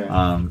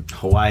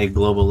Hawaii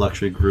global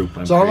luxury group.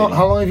 So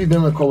how long have you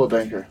been with Coldwell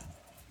Becker?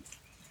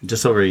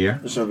 Just over a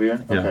year. Just over a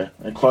year? Yeah. Okay.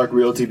 And Clark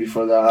Realty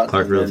before that?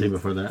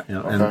 Before that,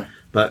 yeah. Okay.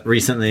 But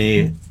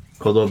recently,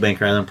 Coldwell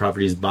Banker Island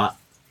Properties bought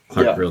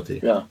Clark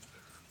Realty. Yeah.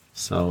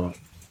 So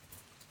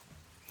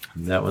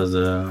that was,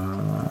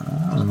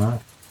 I don't know,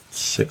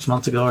 6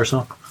 months ago or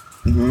so.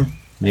 Mm-hmm.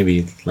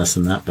 Maybe less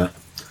than that, but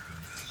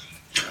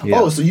yeah.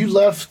 Oh, so you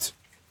left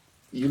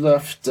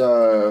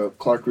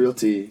Clark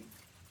Realty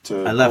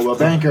to Coldwell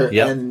Banker,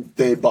 and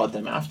they bought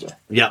them after.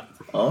 Yep.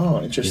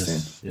 Oh, interesting.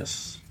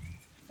 Yes.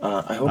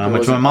 I hope.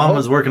 Which my mom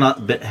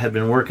had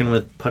been working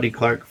with Putty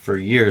Clark for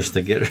years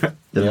to get them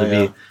to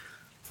be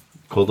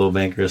Coldwell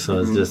Banker,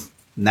 so it's just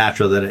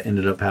natural that it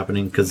ended up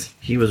happening because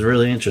he was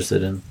really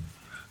interested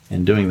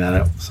in doing that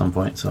at some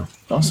point. So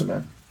awesome,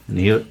 man.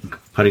 And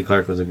Putty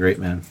Clark was a great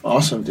man.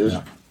 Awesome,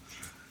 dude.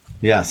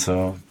 Yeah,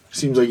 so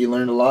seems like you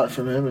learned a lot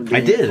from him. And I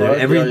did.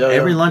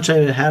 Every lunch I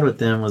had with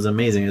them was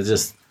amazing. It's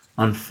just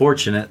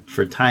unfortunate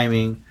for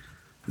timing,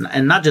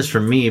 and not just for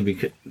me,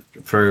 because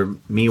for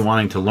me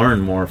wanting to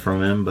learn more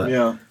from him,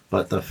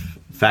 but the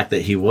fact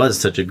that he was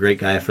such a great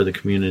guy for the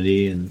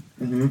community and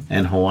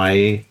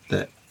Hawaii.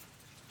 That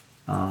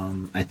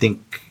I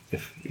think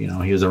if he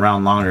was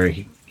around longer,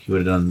 he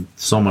would have done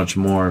so much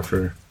more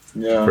for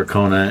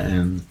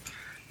Kona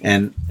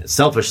and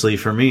selfishly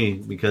for me,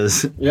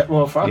 because you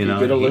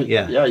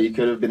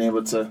could have been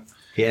able to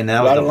and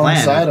that was the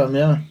plan.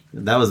 Him,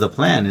 that was the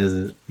plan,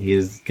 is he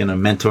is gonna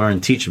mentor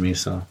and teach me.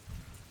 So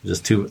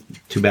just too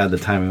bad the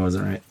timing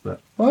wasn't right.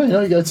 But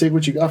you gotta take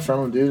what you got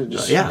from him, dude.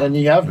 And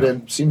you have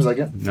been, seems like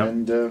it. Yep.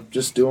 And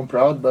just do him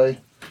proud by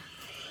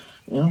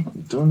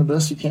doing the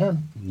best you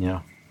can.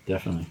 Yeah,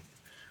 definitely.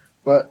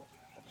 But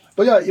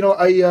yeah,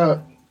 I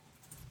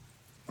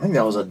think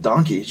that was a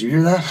donkey. Did you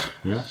hear that?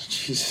 Yeah.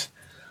 Jeez.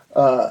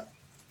 I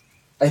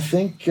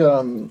think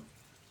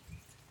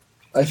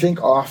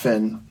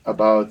often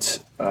about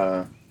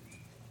the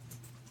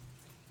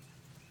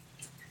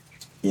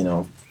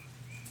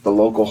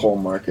local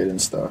home market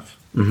and stuff,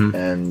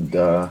 and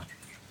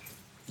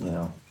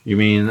you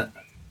mean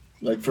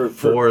like for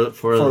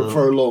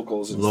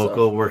locals and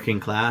local stuff.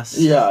 Working class?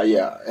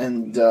 Yeah,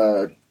 and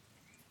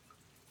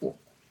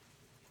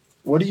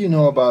what do you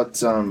know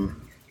about?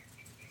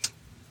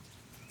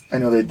 I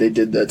know they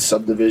did that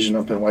subdivision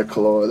up in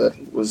Waikoloa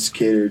that was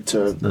catered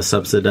to the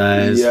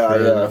subsidized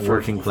for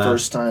working class,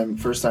 first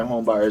time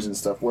home buyers and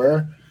stuff.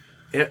 Where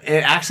it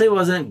actually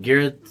wasn't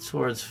geared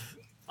towards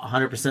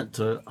 100%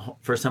 to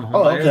first time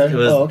home buyers.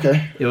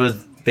 Okay. It was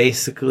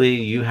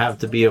basically you have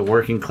to be a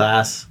working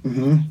class,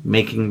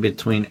 making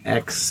between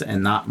X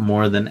and not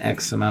more than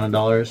X amount of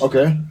dollars.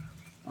 Okay.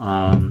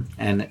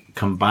 And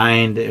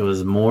combined, it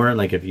was more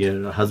like if you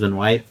had a husband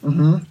wife.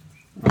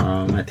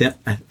 I think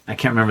I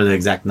can't remember the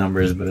exact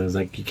numbers, but it was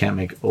like you can't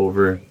make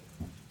over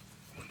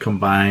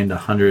combined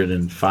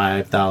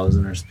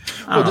 105,000 or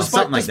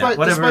something like that.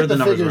 Whatever the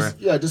numbers were.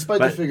 Yeah,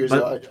 despite the figures,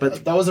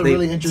 but that was a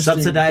really interesting.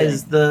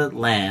 Subsidized the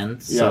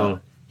land, so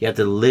you have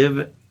to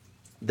live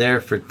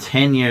there for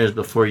 10 years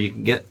before you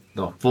can get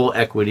the full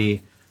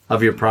equity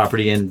of your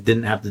property and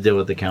didn't have to deal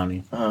with the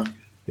county.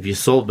 If you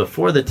sold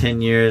before the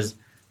 10 years,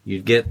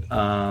 you'd get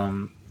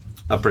a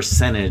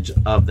percentage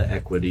of the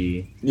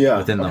equity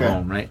within the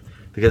home, right?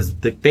 Because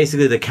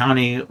basically the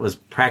county was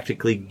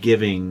practically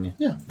giving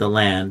the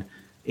land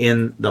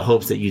in the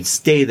hopes that you'd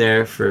stay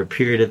there for a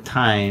period of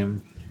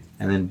time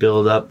and then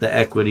build up the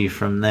equity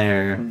from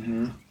there.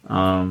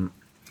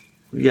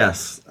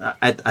 Yes,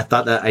 I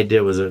thought that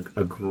idea was a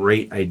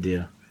great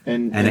idea,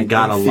 and it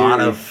got a lot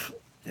of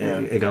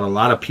it got a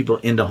lot of people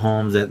into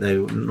homes that they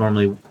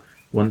normally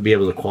wouldn't be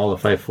able to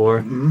qualify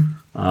for.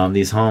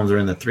 These homes are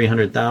in the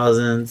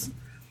 300,000s,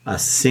 a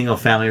single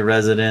family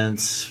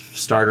residence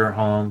starter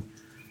home.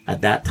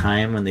 At that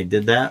time when they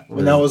did that,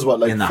 and that was what,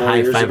 like in the 4 high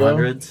years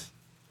 500s. Ago?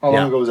 How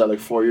long ago was that? Like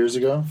 4 years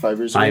ago? 5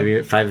 years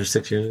ago? 5 or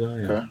 6 years ago.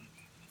 Yeah. Okay.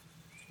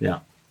 Yeah.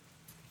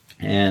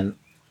 And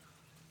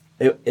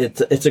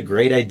it's a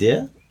great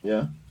idea.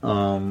 Yeah.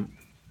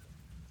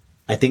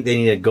 I think they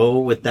need to go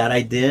with that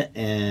idea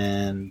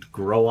and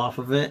grow off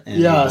of it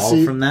and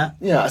evolve from that.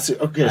 Yeah.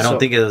 Okay. I don't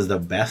think it was the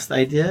best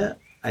idea.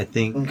 I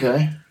think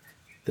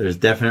there's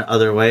definite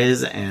other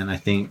ways, and I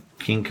think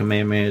King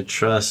Kamehameha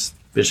Trust,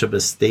 Bishop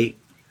Estate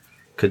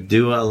could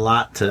do a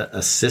lot to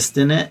assist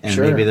in it, and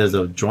maybe there's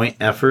a joint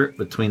effort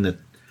between the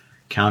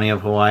County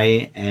of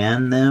Hawaii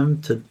and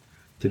them to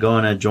go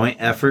in a joint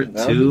effort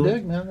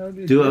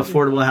to do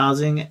affordable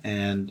housing,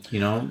 and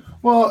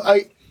Well,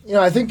 I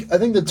think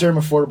the term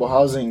affordable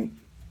housing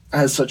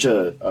has such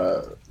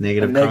a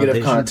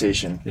negative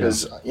connotation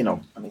because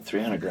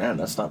 $300,000.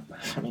 That's not.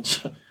 I mean,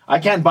 I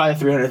can't buy a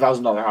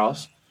 $300,000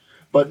 house,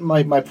 but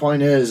my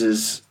point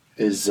is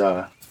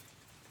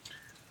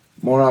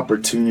more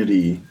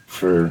opportunity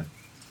for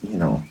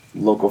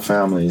local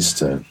families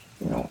to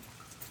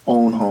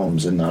own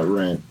homes and not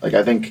rent. Like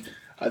I think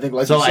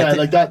like so you said,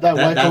 like that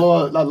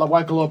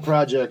Waikoloa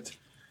project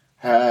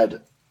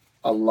had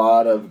a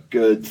lot of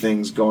good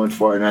things going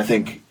for it, and I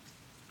think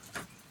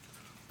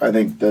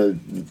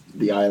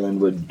the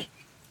island would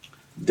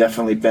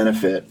definitely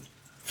benefit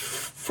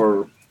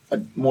for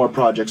more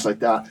projects like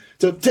that.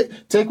 To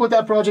take what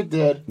that project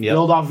did,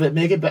 build off of it,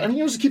 make it better, and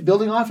just keep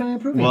building off and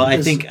improving. Well,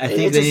 I think they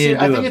need to do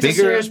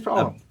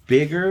a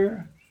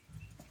bigger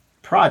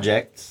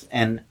project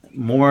and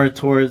more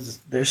towards.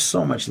 There's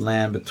so much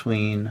land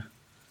between.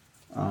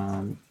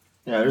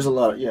 There's a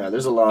lot.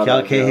 There's a lot.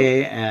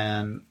 Kealakekee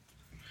and.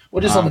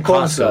 Well, just on the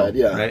Kona side,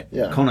 right?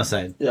 Yeah, Kona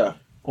side, yeah.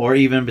 Or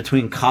even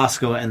between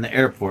Costco and the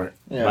airport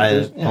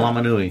by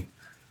Palamanui.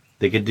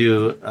 They could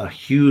do a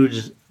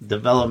huge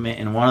development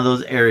in one of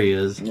those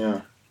areas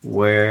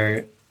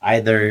where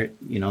either,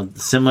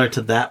 similar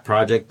to that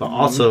project, but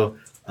also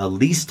a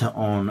lease to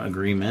own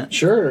agreement.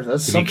 Sure.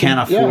 That's if you can't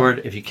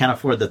afford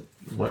the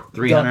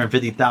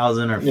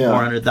 $350,000 or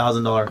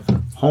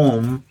 $400,000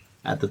 home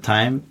at the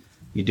time,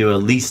 you do a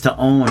lease to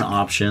own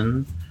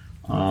option.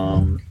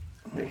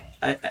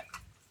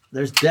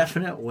 There's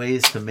definite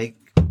ways to make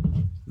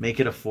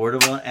it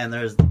affordable, and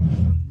there's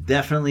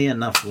definitely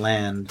enough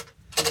land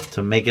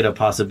to make it a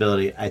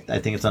possibility. I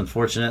think it's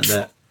unfortunate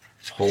that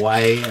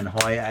Hawaii and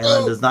Hawaii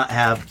Island does not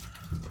have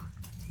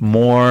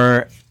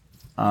more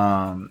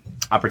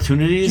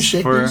opportunities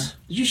for. Did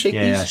you shake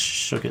these? Yeah, I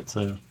shook it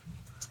too.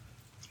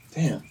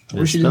 Damn, I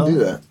wish you didn't do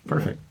that.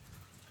 Perfect.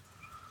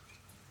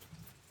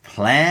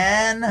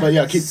 Plan,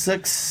 but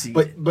succeed.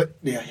 But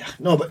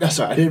no, but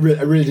sorry, I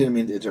really didn't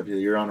mean to interrupt you.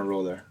 You're on a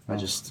roll there. I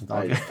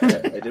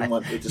didn't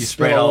want it to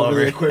spill all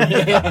over the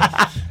equipment.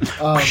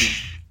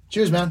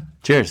 Cheers, man.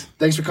 Cheers.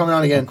 Thanks for coming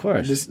on again. Of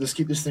course. Let's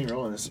keep this thing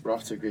rolling. We're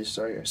off to a great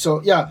start here.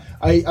 So yeah,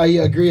 I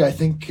agree. I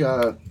think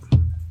that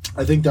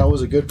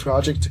was a good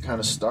project to kind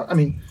of start. I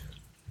mean,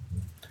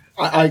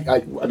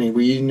 I mean,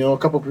 we know a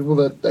couple of people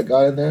that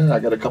got in there. I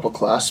got a couple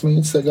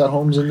classmates that got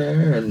homes in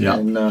there, and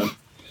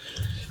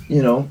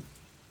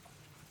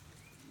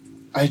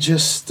I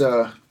just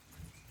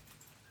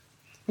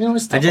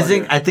it's tough.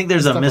 I think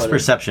there's a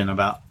misperception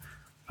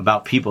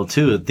about people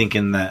too,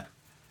 thinking that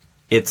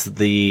it's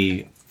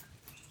the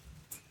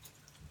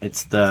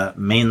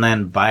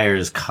mainland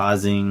buyers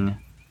causing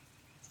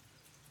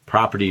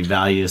property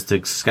values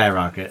to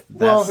skyrocket.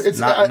 That's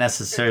not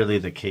necessarily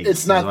the case.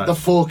 It's not the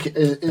full.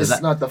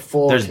 It's not the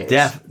full. There's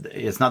case.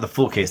 It's not the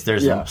full case.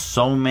 There's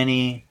so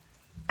many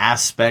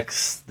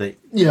aspects that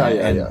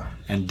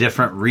and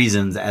different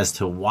reasons as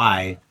to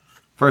why.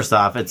 First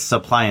off, it's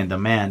supply and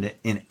demand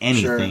in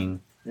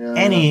anything. Sure.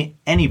 Yeah,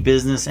 any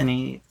business,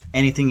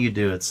 anything you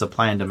do, it's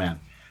supply and demand.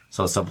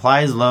 So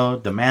supply is low,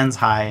 demand's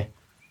high,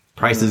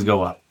 prices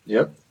go up.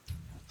 Yep.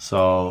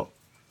 So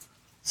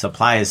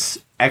supply is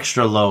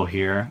extra low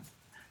here.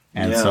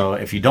 And so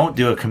if you don't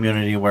do a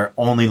community where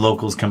only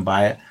locals can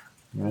buy it,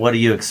 what do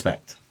you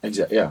expect?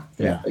 Exactly.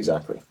 Yeah,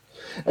 exactly.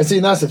 And see,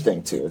 and that's the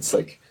thing too. It's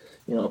like,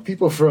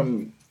 people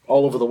from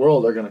all over the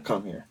world are going to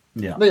come here.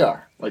 Yeah. They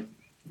are. Like,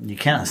 you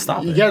can't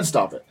stop it. You can't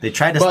stop it. They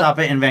tried to stop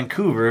it in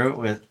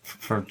Vancouver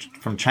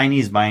from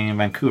Chinese buying in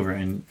Vancouver,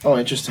 and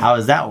interesting. How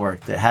has that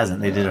worked? It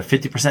hasn't. They did a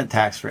 50%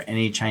 tax for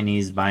any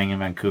Chinese buying in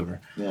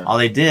Vancouver. Yeah. All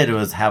they did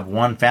was have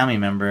one family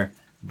member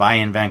buy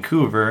in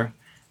Vancouver,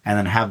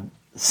 and then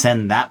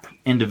send that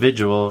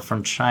individual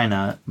from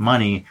China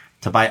money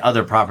to buy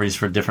other properties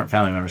for different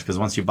family members. Because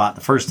once you bought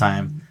the first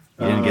time,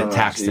 you didn't get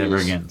taxed ever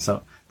again.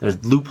 So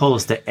there's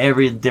loopholes to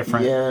every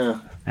different,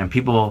 and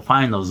people will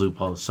find those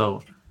loopholes.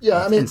 So.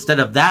 Yeah, I mean,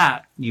 instead of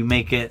that, you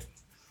make it,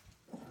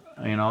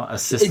 a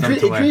system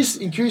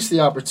increase the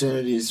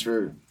opportunities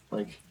for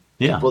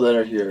people that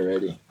are here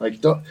already.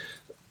 Like,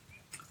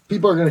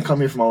 people are going to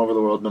come here from all over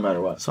the world, no matter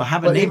what. So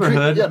have a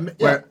neighborhood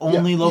where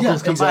only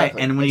locals can buy it,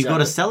 and when you go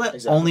to sell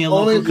it, only a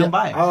local can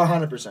buy it.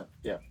 100%.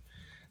 Yeah,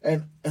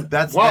 and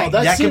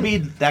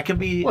that can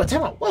be. What?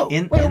 Time out. Whoa.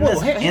 In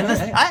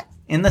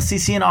the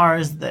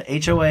CC&Rs, the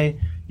HOA,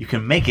 you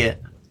can make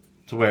it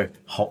to where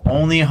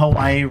only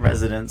Hawaii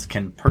residents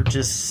can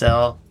purchase,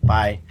 sell,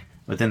 buy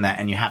within that,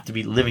 and you have to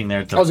be living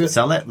there to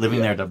sell it, living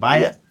there to buy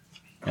it.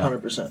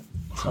 100%.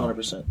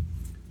 100%.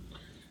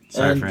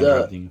 Sorry for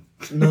interrupting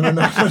you. No.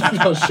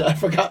 I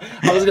forgot.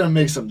 I was gonna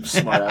make some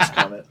smart ass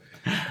comment.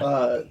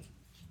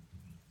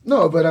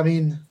 No, but I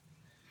mean,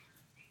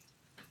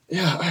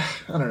 I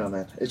don't know,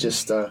 man. It's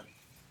just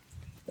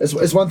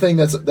it's one thing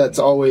that's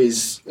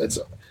always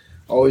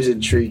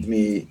intrigued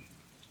me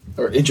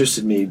or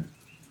interested me.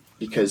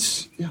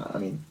 Because,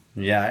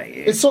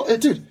 it's so,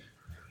 dude,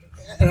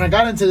 and I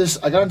got into this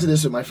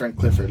with my friend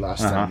Clifford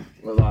last time,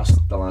 the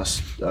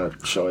last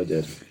show I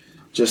did.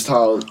 Just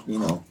how, you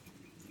know,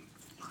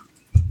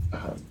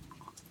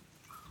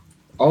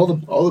 all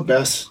the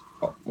best,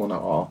 well,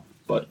 not all,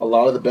 but a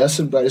lot of the best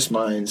and brightest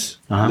minds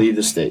leave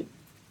the state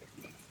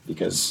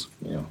because,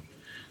 you know,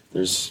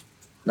 there's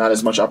not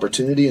as much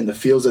opportunity in the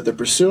fields that they're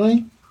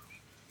pursuing.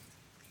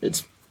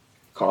 It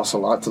costs a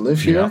lot to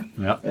live here.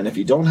 Yeah. And if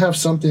you don't have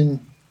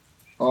something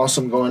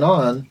awesome going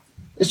on,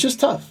 it's just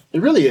tough.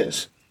 It really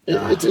is.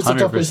 It's a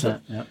tough place.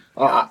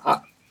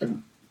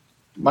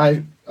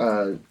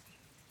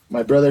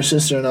 My brother,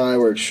 sister, and I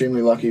were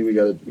extremely lucky. We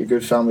got a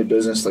good family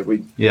business. Like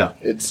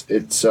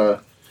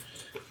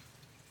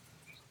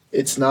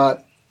it's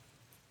not.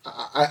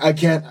 I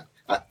can't.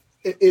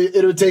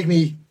 It would take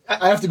me.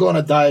 I have to go on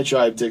a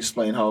diatribe to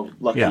explain how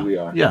lucky we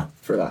are. Yeah.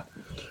 For that,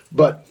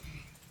 but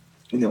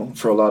you know,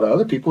 for a lot of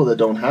other people that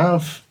don't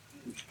have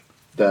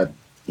that,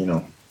 you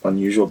know,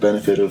 unusual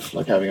benefit of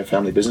like having a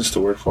family business to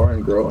work for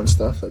and grow and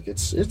stuff, like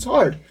it's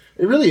hard.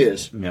 It really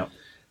is. Yeah.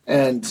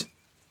 And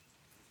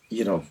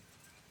you know,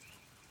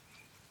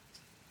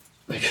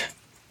 like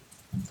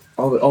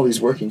all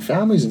these working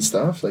families and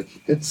stuff,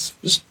 like it's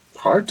just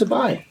hard to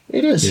buy.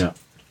 It is. Yeah.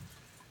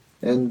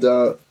 And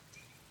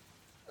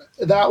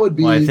that would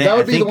be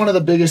one of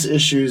the biggest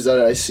issues that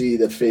I see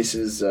that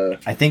faces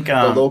I think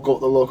the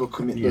local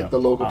community, the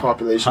local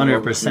population.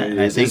 100%.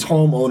 I think is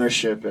home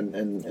ownership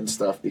and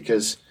stuff,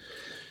 because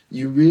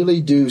you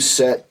really do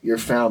set your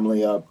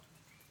family up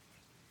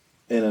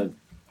in a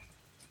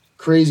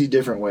crazy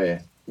different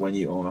way when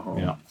you own a home.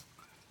 Yeah.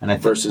 And I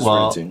think, versus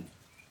renting.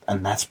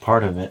 And that's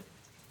part of it.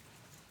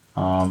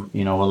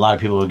 You know, a lot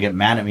of people will get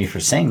mad at me for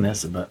saying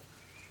this, but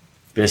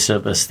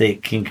Bishop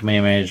Estate King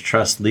Kamehameha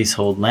Trust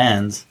leasehold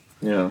lands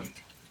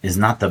is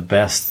not the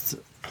best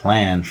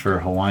plan for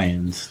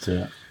Hawaiians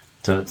to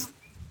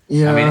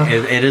Yeah. I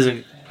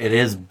mean, it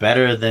is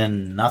better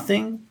than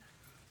nothing,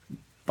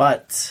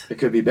 but it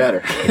could be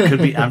better. It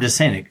could be. I'm just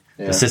saying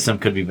the system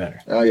could be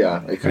better. Oh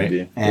yeah, it could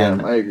be.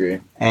 And, I agree.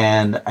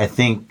 And I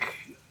think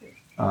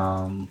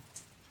if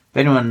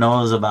anyone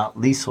knows about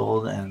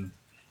leasehold and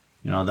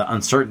you know the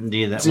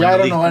uncertainty that I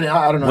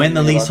don't know when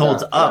the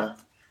leasehold's up,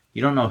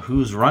 you don't know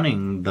who's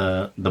running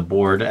the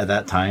board at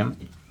that time,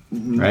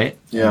 right?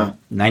 Yeah.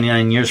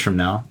 99 years from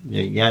now,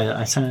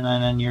 I signed a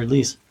 99-year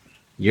lease.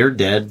 You're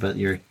dead, but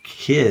your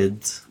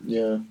kids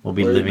will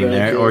be living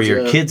there, or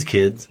your kids'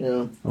 kids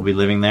will be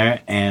living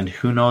there, and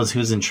who knows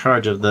who's in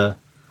charge of the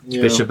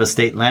Bishop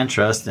Estate Land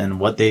Trust and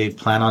what they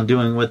plan on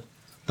doing with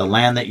the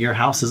land that your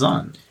house is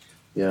on.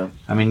 Yeah.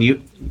 I mean,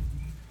 you'd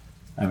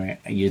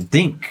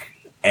think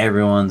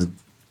everyone's,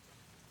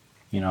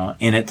 you know,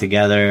 in it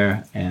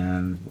together,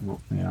 and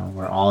you know,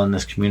 we're all in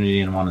this community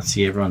and want to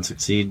see everyone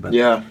succeed, but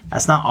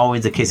that's not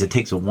always the case. It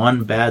takes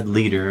one bad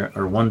leader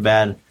or one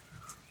bad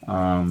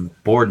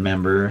board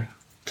member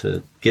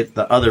to get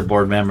the other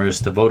board members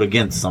to vote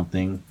against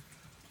something.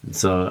 And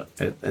so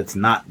it's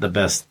not the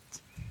best.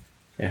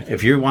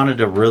 If you wanted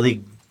to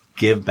really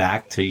give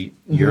back to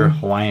your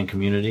Hawaiian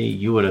community,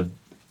 you would have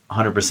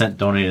 100%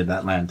 donated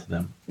that land to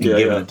them and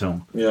given it to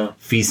them. Yeah.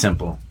 Fee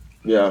simple.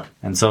 Yeah.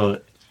 And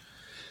so,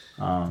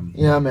 man,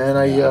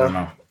 I don't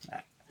know.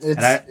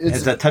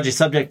 It's a touchy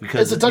subject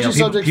because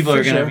people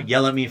are going to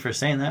yell at me for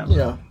saying that.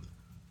 Yeah.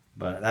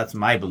 But that's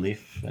my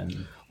belief.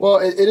 And well,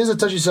 it is a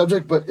touchy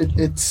subject, but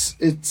it's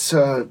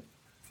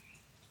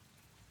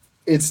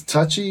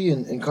touchy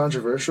and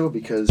controversial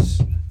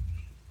because,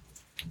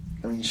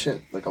 I mean,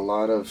 shit, like a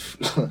lot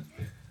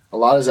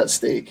is at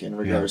stake in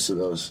regards to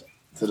those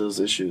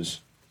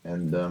issues,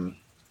 and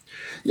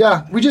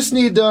we just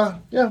need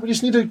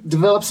to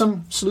develop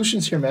some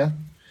solutions here, man,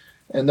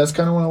 and that's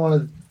kind of what I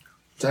wanted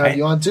to have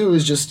you on too,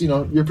 is just, you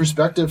know, your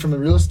perspective from a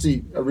real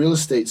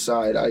estate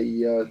side.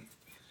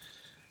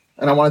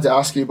 And I wanted to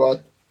ask you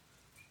about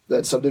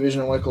that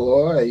subdivision in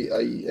Waikoloa,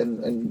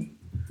 and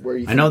where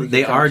you think I know we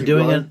they can are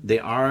doing it. They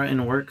are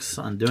in works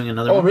on doing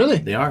another one. one. Oh, really?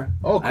 They are.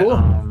 Oh, cool.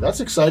 That's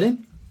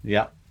exciting.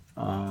 Yeah.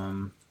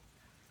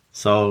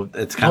 So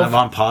it's kind of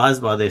on pause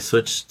while they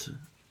switched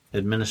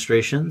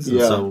administrations.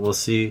 And so we'll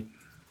see.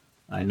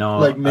 I know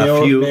like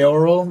a few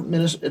mayoral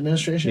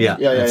administration.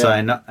 Yeah. So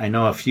I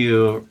know a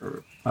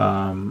few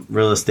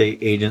real estate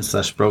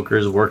agents /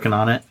 brokers working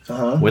on it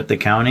with the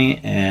county,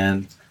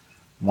 and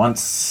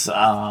once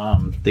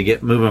they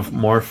get moving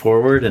more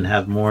forward and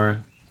have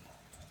more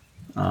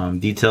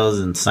details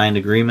and signed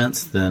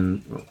agreements,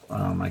 then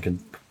I could,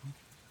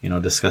 you know,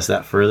 discuss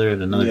that further at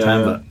another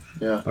time.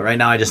 But right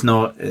now I just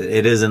know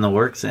it is in the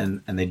works,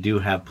 and they do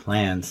have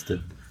plans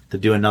to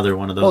do another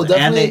one of those. Oh,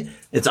 definitely.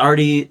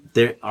 And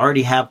they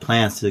already have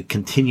plans to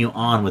continue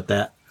on with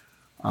that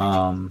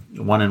one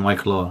in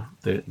Waikoloa.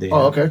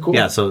 Okay, cool.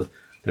 Yeah, so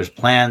there's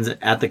plans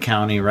at the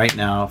county right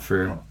now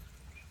for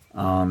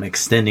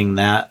extending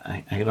that.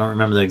 I don't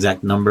remember the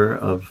exact number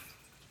of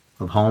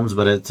homes,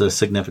 but it's a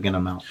significant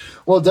amount.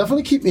 Well,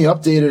 definitely keep me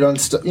updated on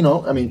stuff. You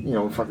know, I mean, you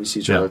know, we see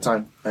each other all the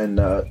time, and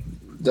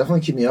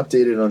definitely keep me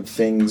updated on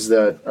things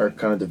that are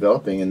kind of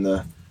developing in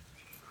the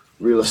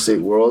real estate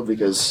world,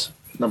 because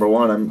number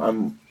one,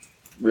 I'm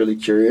really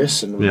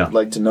curious and would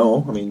like to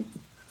know. I mean,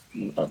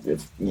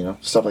 if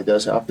stuff like that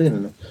is happening,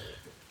 and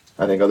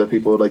I think other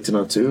people would like to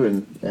know too.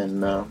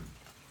 And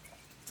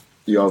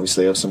you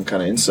obviously have some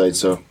kind of insight.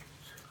 So,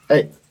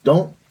 hey,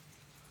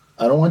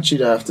 I don't want you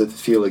to have to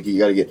feel like you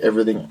got to get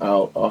everything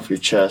out off your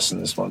chest in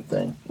this one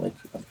thing. Like,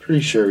 I'm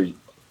pretty sure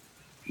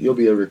you'll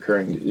be a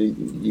recurring.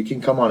 You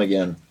can come on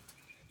again.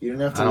 You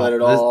don't have to let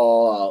it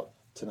all out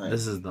tonight.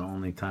 This is the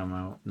only time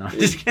I. No,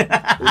 is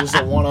this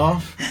a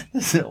one-off?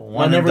 This is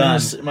one and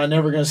done. Am I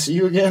never going to see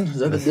you again? Is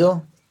that the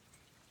deal?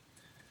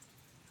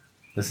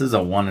 This is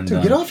a one and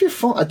done. Get off your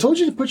phone. I told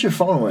you to put your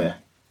phone away.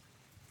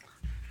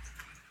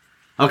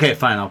 Okay,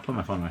 fine. I'll put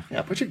my phone away.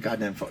 Yeah, put your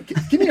goddamn phone.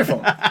 Give me your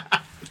phone.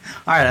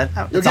 All right.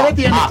 You'll get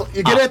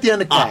it at the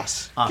end of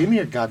class. Give me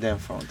your goddamn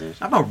phone, dude.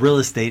 I'm a real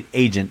estate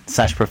agent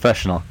 /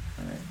 professional.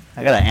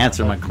 I gotta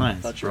answer my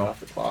clients. I thought you were off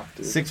the clock,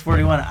 dude.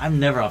 6:41. I'm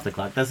never off the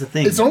clock. That's the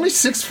thing. It's only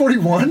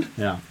 6:41.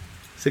 Yeah,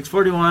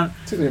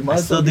 6:41. I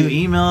still do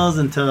emails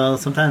until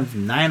sometimes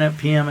 9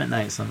 p.m. at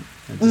night. So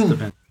it just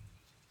depends.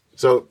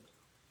 So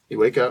you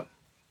wake up,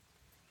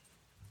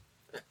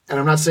 and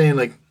I'm not saying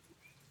like,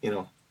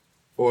 I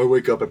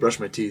wake up, I brush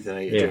my teeth, and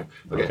I eat.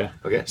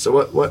 Okay.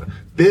 So what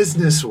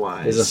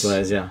business-wise?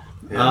 Business-wise, yeah.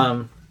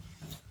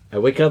 I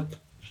wake up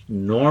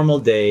normal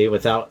day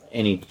without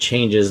any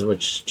changes,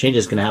 which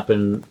changes can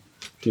happen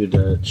due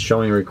to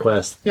showing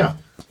requests,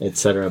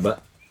 etc.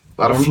 But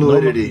a lot of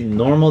fluidity.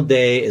 Normal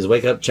day is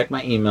wake up, check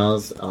my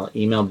emails. I'll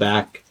email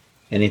back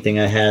anything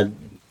I had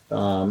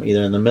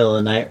either in the middle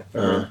of the night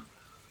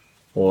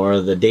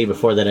or the day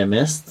before that I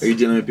missed. Are you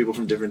dealing with people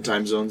from different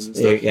time zones and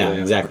stuff? Yeah,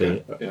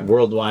 exactly. Okay. Yeah.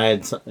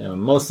 Worldwide,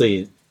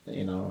 mostly,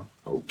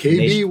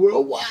 KB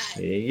worldwide.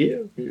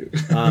 Yeah.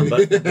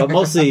 But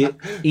mostly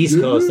East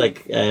Coast.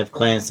 Like I have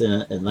clients in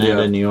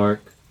Atlanta, New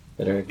York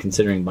that are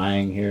considering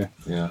buying here.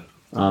 Yeah.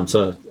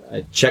 So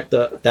I check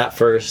that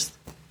first,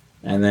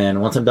 and then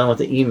once I'm done with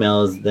the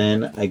emails,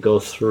 then I go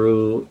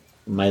through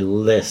my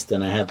list,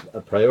 and I have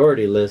a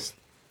priority list: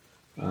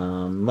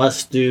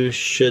 must do,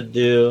 should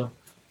do,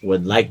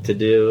 would like to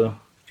do,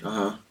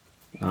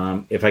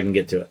 if I can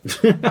get to it.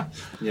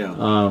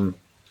 Yeah.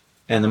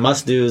 And the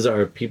must do's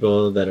are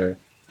people that are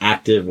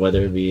active,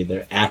 whether it be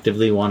they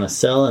actively want to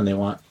sell and they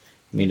want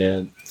me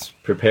to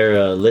prepare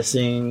a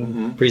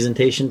listing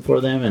presentation for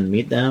them and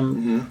meet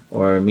them,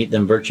 or meet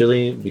them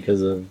virtually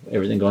because of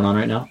everything going on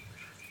right now.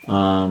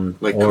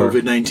 Like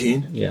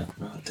COVID-19? Yeah.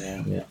 Oh,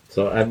 damn. Yeah.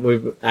 So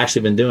we've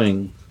actually been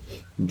doing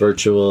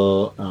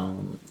virtual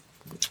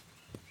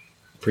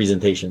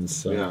presentations.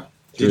 So yeah.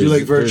 Do you do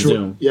like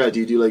virtual? Yeah. Do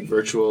you do like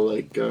virtual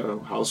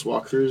house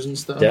walkthroughs and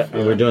stuff? Yeah.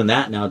 We're doing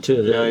that now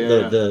too.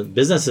 The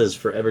business has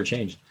forever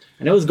changed,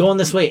 and it was going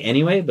this way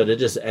anyway, but it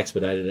just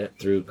expedited it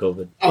through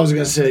COVID. I was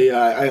gonna say,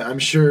 I'm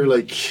sure,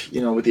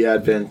 with the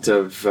advent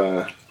of,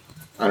 I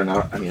don't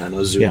know. I mean, I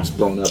know Zoom's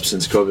blown up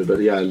since COVID, but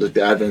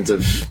the advent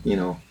of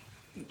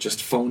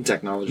just phone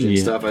technology and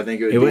stuff. I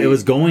think it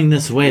was going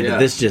this way, but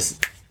this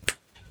just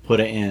put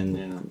it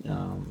in.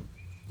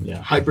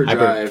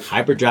 Hyperdrive,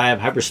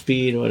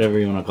 hyperspeed, whatever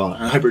you want to call it.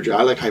 Hyperdrive.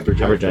 I like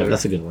hyperdrive. Hyperdrive.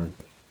 That's a good word.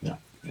 Yeah.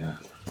 Yeah.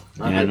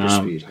 Not and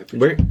hyperspeed.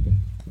 Hyperdrive.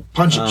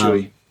 Punch it,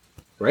 Chewy.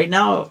 Right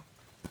now,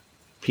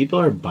 people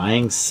are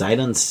buying sight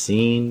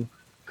unseen,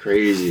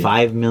 crazy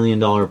 $5 million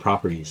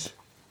properties.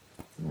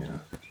 Yeah.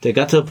 They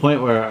got to a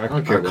point where our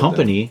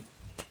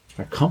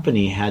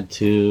company had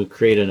to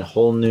create a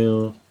whole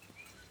new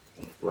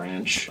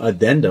branch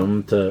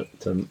addendum to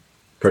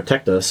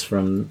protect us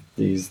from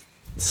these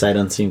sight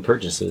unseen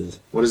purchases.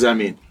 What does that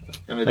mean?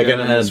 Like an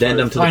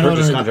addendum to the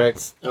purchase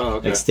contracts,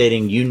 like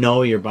stating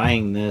you're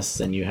buying this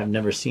and you have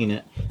never seen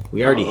it.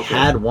 We already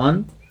had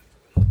one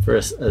for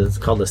it's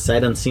called a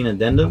sight unseen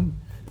addendum.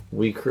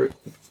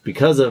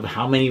 Because of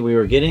how many we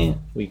were getting,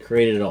 we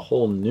created a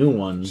whole new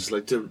one, just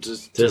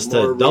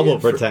to double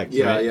protect.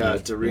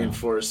 To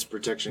reinforce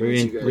protection.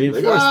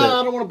 Reinforce that.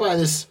 I don't want to buy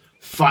this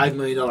 $5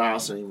 million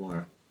house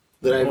anymore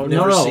that I've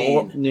never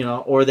seen.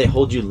 Or they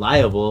hold you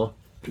liable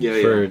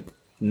for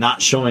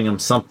not showing them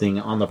something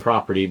on the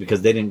property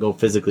because they didn't go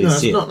phically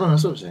see it. No,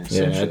 that's what I'm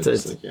saying.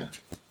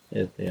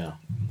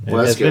 Well,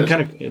 it's been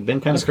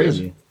kind of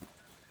crazy.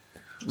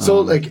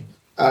 So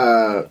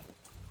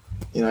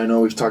I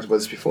know we've talked about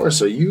this before.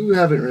 So you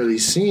haven't really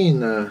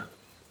seen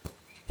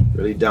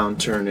really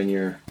downturn in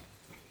your.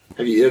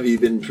 Have you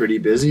been pretty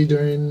busy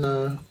during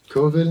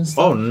COVID and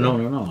stuff? Oh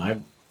no!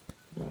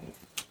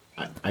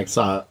 I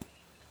saw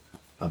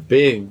a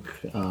big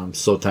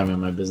slow time in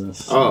my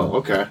business. Oh,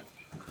 okay.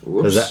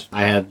 Because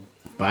I had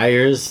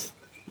buyers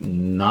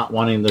not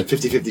wanting the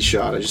 50-50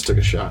 shot. I just took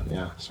a shot.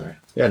 Yeah, sorry.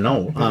 Yeah,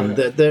 no.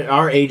 There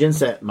are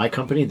agents at my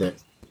company that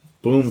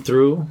boomed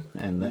through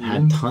and that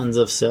had tons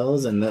of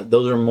sales, and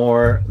those are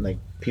more like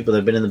people that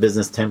have been in the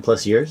business 10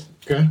 plus years.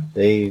 Okay.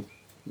 They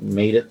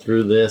made it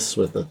through this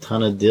with a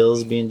ton of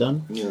deals being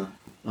done. Yeah.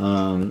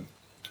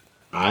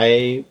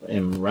 I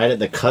am right at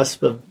the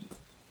cusp of,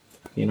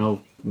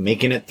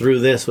 making it through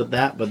this with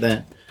that, but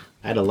then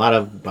I had a lot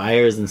of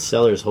buyers and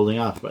sellers holding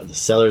off. But the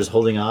sellers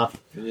holding off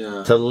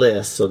to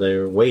list, so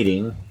they're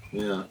waiting.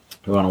 Yeah.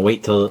 We want to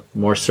wait till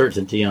more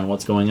certainty on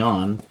what's going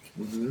on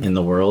in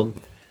the world.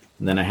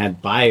 And then I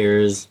had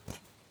buyers.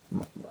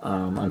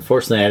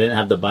 Unfortunately, I didn't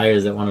have the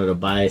buyers that wanted to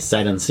buy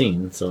sight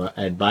unseen. So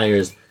I had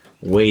buyers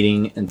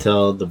waiting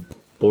until the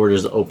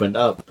borders opened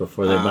up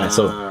before they buy.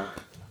 So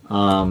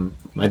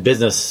my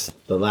business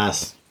the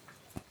last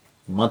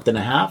month and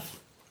a half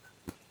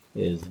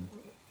is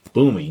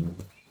booming.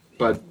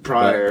 But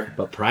prior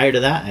to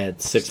that, I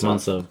had 6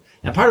 months of,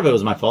 and part of it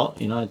was my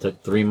fault. You know, I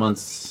took 3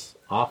 months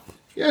off.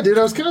 Yeah, dude,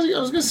 I was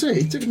gonna say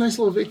you took a nice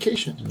little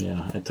vacation.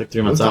 Yeah, I took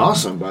 3 months off.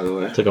 That's awesome, by the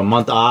way. Took a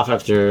month off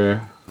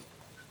after.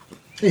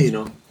 Hey,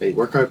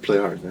 work hard, play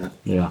hard, man.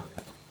 Yeah.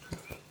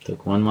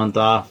 Took 1 month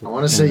off. I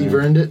want to say you've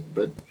earned it,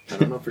 but I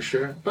don't know for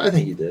sure. But I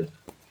think you did.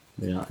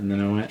 Yeah, and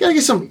then I went. Gotta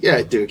get some.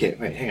 Yeah, dude. Okay,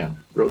 wait, hang on.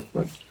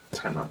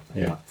 Time out.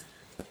 Yeah.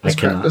 Let's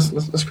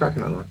crack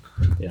another one.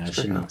 Yeah, I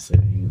should not say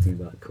anything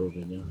about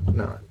COVID.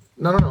 Yeah.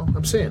 No.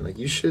 I'm saying like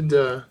you should.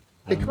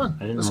 Hey, come on.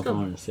 I didn't know if I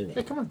wanted to say that.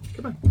 Hey, come on.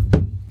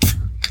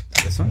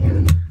 This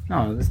one?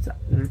 No, this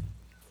time.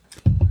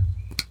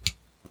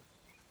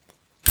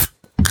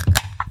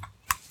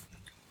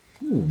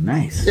 Ooh,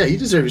 nice. Yeah, you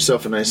deserve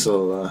yourself a nice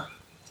little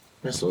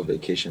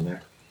vacation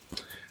there.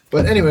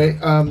 But anyway,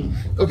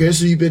 okay,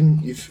 so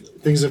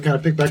things have kind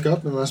of picked back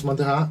up in the last month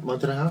and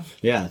a half.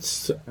 Yeah,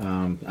 it's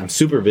I'm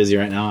super busy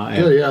right now.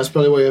 Good, yeah, that's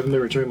probably why you haven't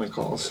been returning my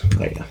calls.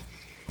 Oh, yeah.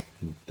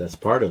 That's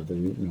part of the.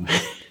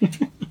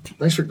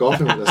 Thanks for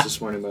golfing with us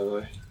this morning, by the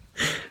way.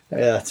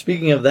 Yeah,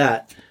 speaking of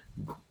that,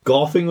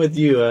 golfing with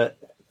you, I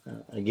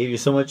gave you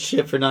so much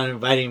shit for not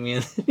inviting me,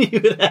 and you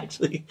had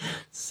actually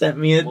sent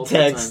me a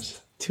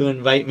text to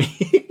invite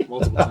me.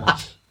 Multiple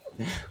times.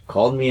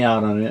 Called me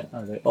out on it. I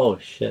was like, oh,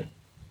 shit.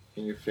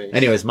 In your face.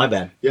 Anyways, my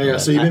bad. Yeah.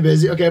 So you've been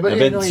busy. Okay, but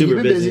you've been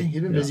super busy.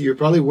 You've been busy. You're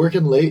probably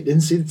working late.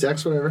 Didn't see the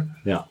text. Whatever.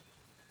 Yeah.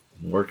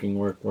 Working.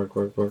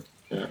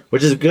 Yeah.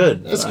 Which is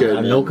good. That's good. I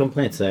have no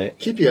complaints.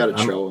 Keep you out of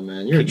trouble,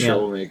 man. You're a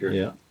troublemaker.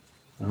 Yeah.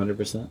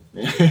 100%.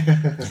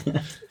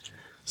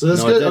 So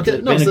that's good.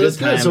 Okay. No, so that's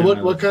good. So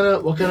what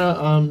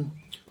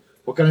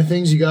kind of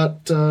things you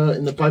got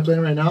in the pipeline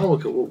right now?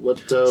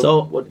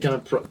 What kind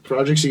of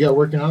projects you got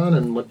working on,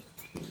 and what?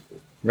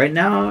 Right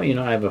now,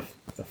 I have a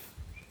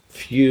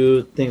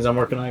few things I'm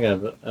working on. I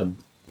got a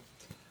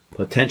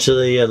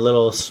potentially a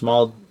little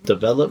small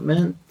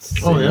development.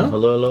 Oh yeah,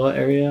 Hello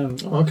area.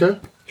 Okay.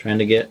 Trying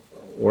to get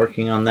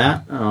working on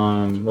that.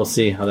 We'll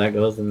see how that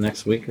goes in the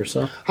next week or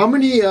so. How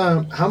many?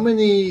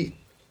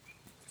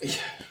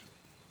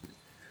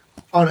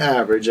 On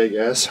average, I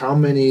guess, how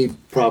many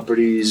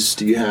properties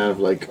do you have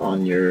like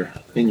in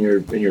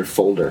your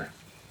folder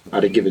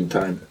at a given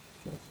time?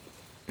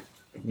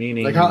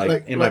 Meaning,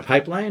 like in my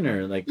pipeline,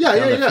 or like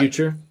the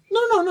future?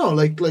 No.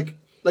 Like right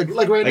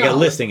now. Like a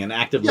listing, an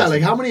active listing. Yeah,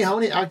 like how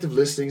many active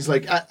listings?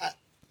 Like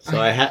So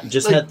I had had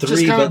 3,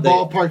 just but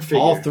ballpark figure.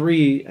 All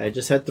 3. I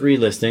just had 3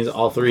 listings.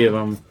 All 3 of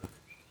them,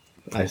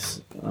 I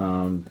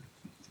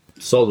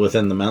sold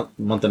within the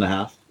month and a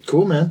half.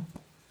 Cool, man.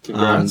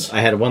 Congrats. I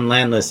had one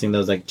land listing that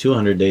was like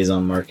 200 days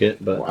on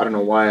market, but I don't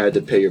know why I had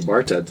to pay your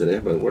bar tab today,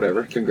 but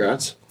whatever.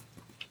 Congrats.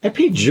 I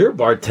paid your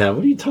bar tab.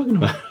 What are you talking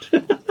about?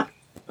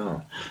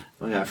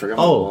 Oh yeah, I forgot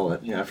my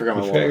wallet. Yeah, I forgot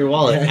my wallet. Your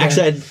wallet. Yeah.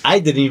 Actually, I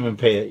didn't even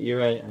pay it. You're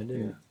right. I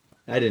didn't. Yeah.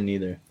 I didn't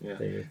either. Yeah.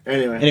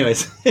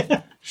 Anyways.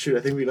 Shoot,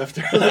 I think we left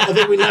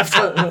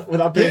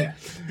without paying.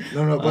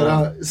 No,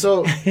 but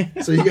so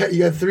you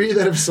got 3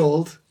 that have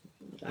sold.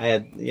 I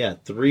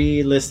had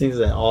 3 listings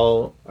that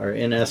all are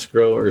in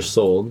escrow or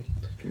sold.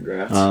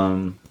 Congrats.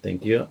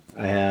 Thank you.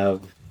 I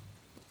have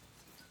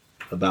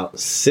about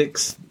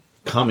 6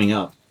 coming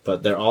up,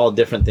 but they're all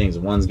different things.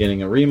 One's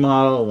getting a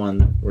remodel.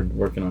 One we're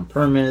working on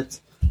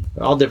permits.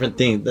 They're all different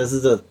things. This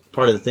is a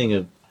part of the thing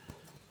of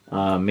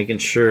making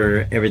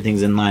sure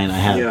everything's in line. I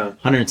have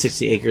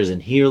 160 acres in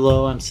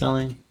Hilo I'm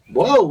selling.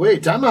 Whoa,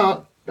 wait, time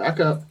out. Back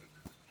up.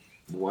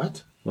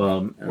 What?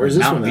 Well, where's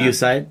this Mountain one View at?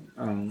 side.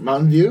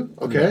 Mountain View?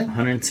 Okay.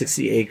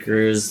 160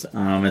 acres.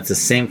 It's the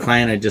same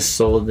client I just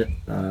sold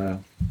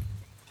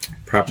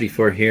property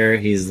for here.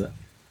 He's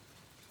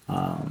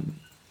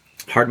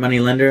hard money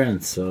lender,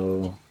 and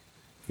so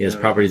he has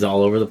properties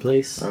all over the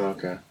place. Oh,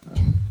 okay.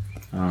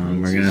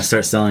 We're going to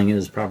start selling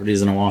his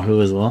properties in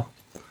Oahu as well.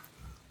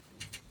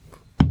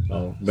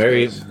 So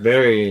very,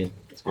 very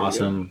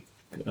awesome.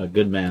 A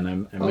good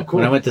man. Cool.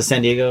 When I went to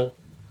San Diego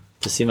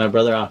to see my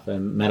brother off, I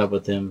met up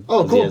with him.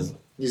 Oh, cool.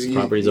 He has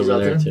properties over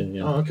there too.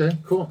 Yeah. Oh, okay,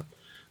 cool.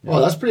 Yeah.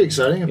 Oh, that's pretty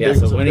exciting.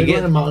 So when you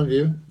get in Mountain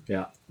View.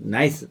 Yeah,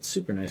 nice. It's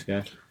super nice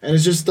guy. And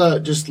it's just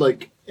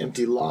like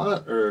empty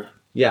lot, or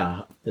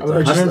it's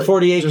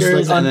 140 acres,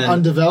 just like and then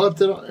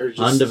undeveloped, or just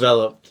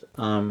undeveloped.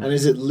 And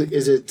is it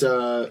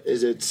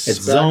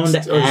it's zoned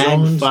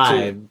Ag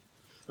 5,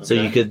 so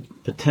you could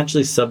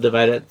potentially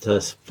subdivide it to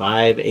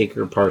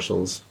 5-acre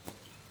parcels.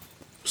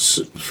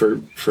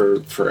 For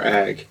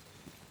ag,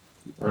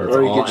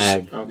 or all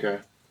ag. Okay.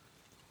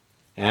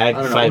 Ag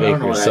 5 acres. I don't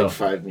know what so ag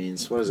 5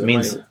 means. What does it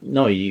means?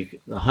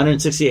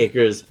 160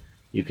 acres.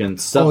 You can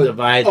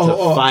subdivide to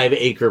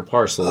 5-acre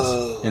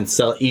parcels and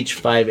sell each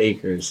 5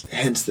 acres.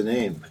 Hence the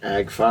name,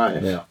 Ag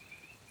 5. Yeah,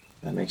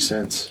 that makes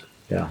sense.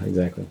 Yeah,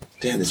 exactly.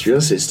 Damn, this real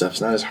estate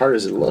stuff's not as hard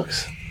as it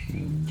looks.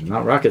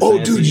 Not rocket Oh,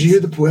 science. dude, did you hear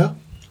the Puel?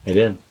 I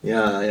did.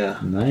 Yeah.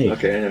 Nice.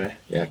 Okay, anyway.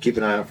 Yeah, keep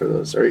an eye out for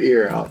those. Or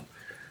ear out.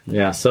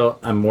 Yeah, so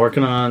I'm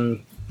working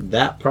on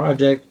that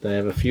project. I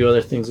have a few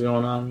other things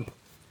going on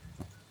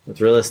with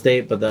real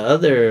estate, but the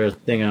other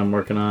thing I'm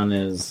working on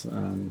is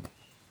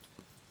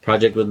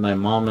project with my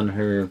mom and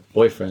her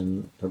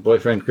boyfriend. Her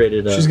boyfriend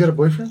created a... She's got a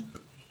boyfriend?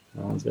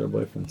 My mom's got a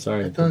boyfriend.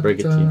 Sorry to break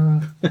it to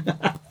you.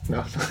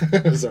 No,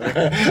 sorry.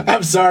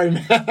 I'm sorry,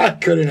 man. I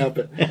couldn't help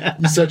it.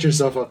 You set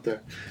yourself up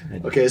there.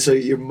 Okay, so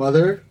your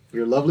mother,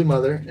 your lovely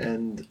mother,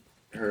 and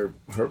her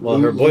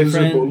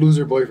boyfriend...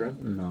 Loser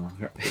boyfriend. No.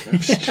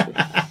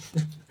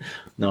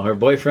 No, her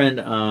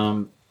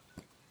boyfriend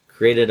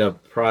created a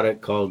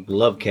product called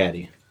Glove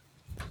Caddy.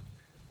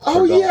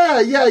 Oh,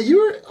 yeah.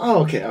 You were...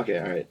 Oh, okay, all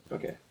right,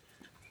 okay.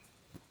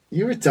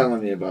 You were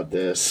telling me about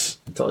this.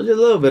 I told you a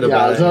little bit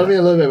about it. Yeah, tell me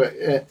a little bit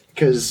about it.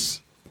 Because,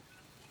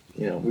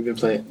 we've been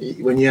playing...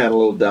 When you had a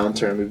little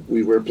downturn,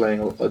 we were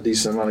playing a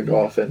decent amount of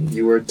golf, and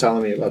you were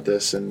telling me about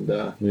this. And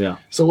yeah.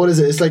 So what is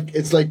it?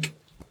 It's like...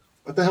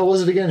 What the hell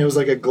was it again? It was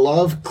like a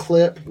glove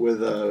clip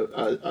with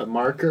a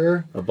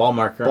marker. A ball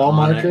marker.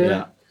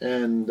 Yeah.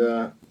 And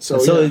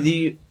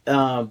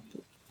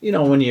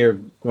when you're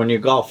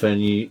golfing,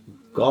 you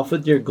golf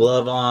with your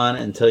glove on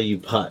until you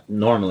putt.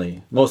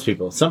 Normally, most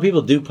people. Some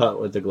people do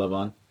putt with the glove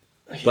on,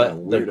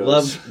 but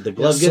the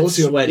glove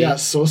gets sweaty. Yeah,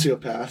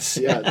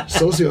 sociopaths. Yeah,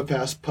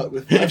 sociopaths putt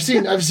with. I've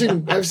seen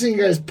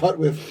guys putt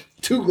with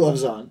 2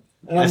 gloves on.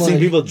 And I've seen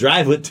people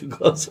drive with 2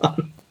 gloves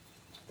on.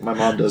 My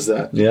mom does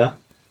that. Yeah.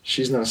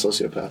 She's not a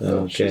sociopath though.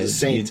 Okay. She's a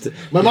saint.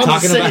 My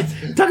mom's a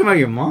saint. Talking about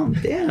your mom.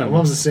 Damn. My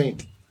mom's a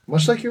saint.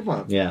 Much like your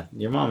mom. Yeah,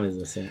 your mom is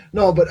a saint.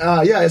 No, but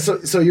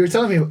so you were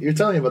telling me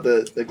about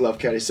the glove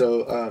caddy.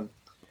 So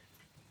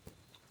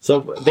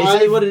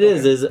basically what it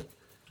is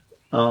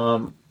my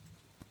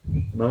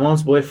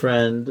mom's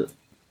boyfriend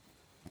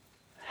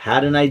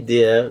had an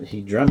idea.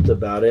 He dreamt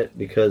about it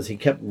because he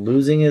kept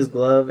losing his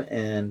glove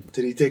and...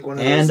 Did he take one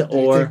of those?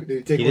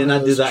 Did he did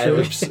not do that. One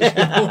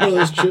of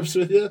those trips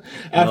with you?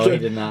 No, he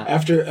did not.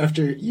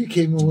 After you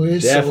came away?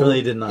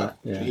 Definitely did not.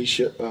 Yeah. He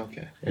should... Oh,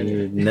 okay. I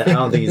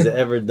don't think he's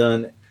ever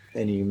done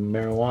any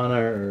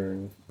marijuana or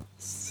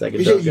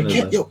psychedelic in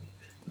his life.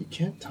 You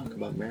can't talk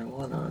about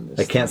marijuana on this.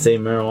 I can't say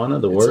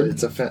marijuana, the word?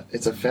 It's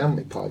a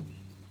family pod.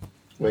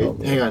 Wait,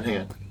 hang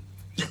on.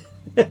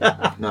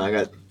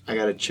 No, I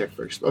got to check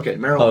first. Okay,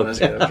 marijuana's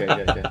good.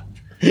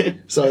 Okay.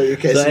 So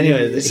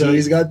anyway,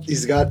 he's got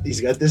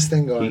this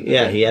thing going.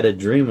 He had a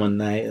dream one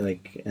night,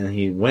 and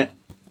he went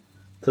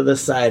to the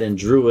side and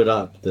drew it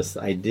up. This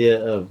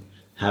idea of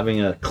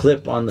having a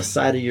clip on the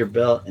side of your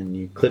belt and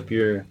you clip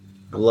your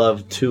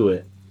glove to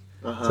it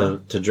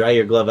to dry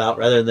your glove out,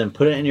 rather than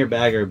put it in your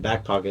bag or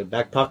back pocket.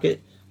 Back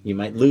pocket, you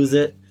might lose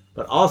it.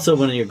 But also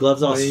when your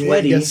glove's all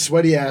sweaty. You get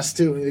sweaty ass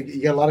too.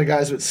 You got a lot of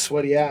guys with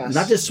sweaty ass.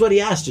 Not just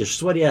sweaty ass, your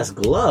sweaty ass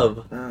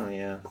glove. Oh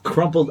yeah.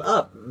 Crumpled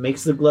up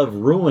makes the glove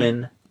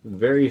ruin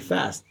very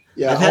fast.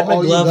 Yeah, I've had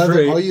my glove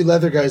all you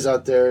leather guys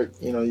out there,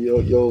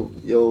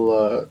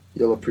 you'll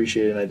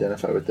appreciate and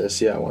identify with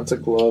this. Yeah, once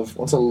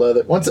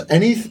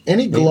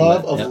any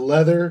glove of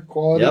leather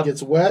quality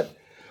gets wet,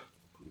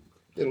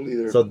 it'll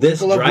either this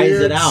dries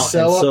it out.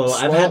 And so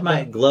I've had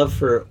my glove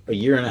for a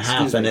year and a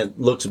half, and it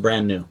looks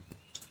brand new.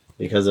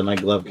 Because of my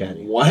glove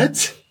caddy.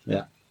 What?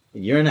 Yeah, a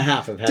year and a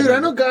half I've had. Dude,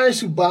 I know guys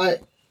who buy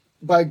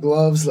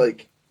gloves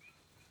like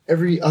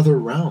every other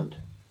round.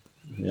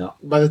 Yeah.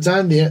 By the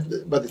time they're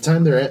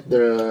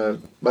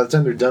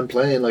done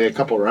playing like a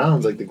couple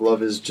rounds, like the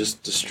glove is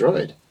just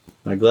destroyed.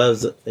 My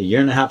glove's a year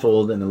and a half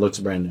old and it looks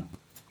brand new.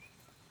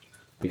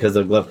 Because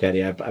of the glove caddy,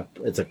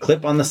 it's a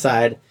clip on the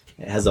side.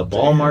 It has a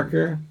ball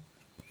marker,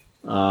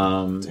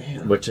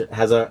 which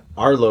has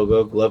our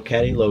logo, glove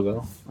caddy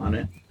logo on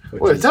it.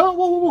 Wait,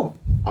 whoa.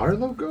 Our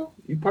logo?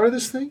 You part of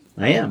this thing?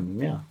 I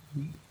am, yeah.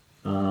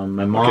 My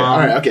mom... Okay, all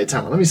right, okay,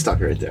 time out. Let me stop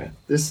you right there.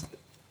 This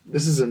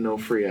is a no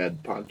free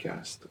ad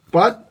podcast.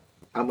 But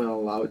I'm going to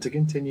allow it to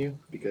continue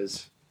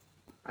because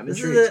I'm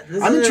intrigued.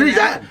 I'm intrigued.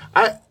 I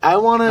want to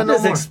know more. I'm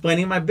just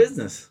explaining my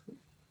business.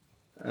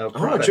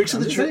 Tricks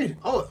of the trade.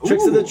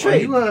 Tricks of the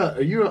trade.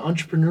 Are you an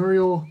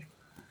entrepreneurial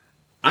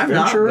venturer? I'm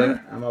not, but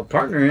I'm a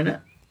partner in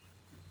it.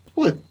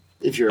 What?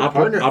 If you're a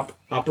partner...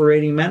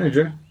 operating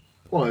manager.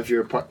 Well, if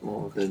you're a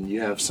partner, then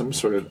you have some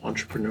sort of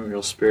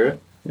entrepreneurial spirit,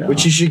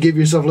 which you should give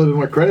yourself a little bit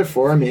more credit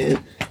for. I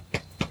mean,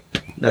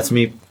 that's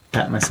me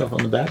patting myself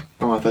on the back.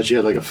 Oh, I thought you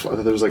had I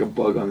thought there was like a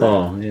bug on that.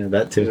 Oh, yeah,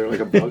 that too. Is there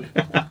like a bug?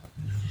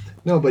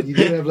 No, but you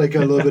do have like a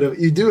little bit of.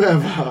 You do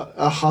have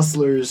a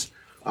hustler's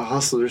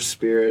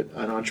spirit,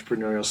 an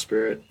entrepreneurial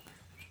spirit,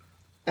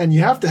 and you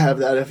have to have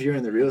that if you're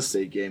in the real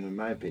estate game, in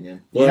my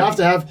opinion. Well, you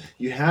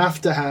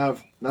have to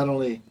have not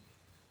only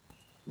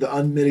the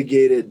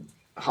unmitigated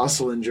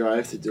hustle and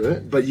drive to do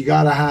it, but you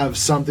gotta have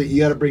something. You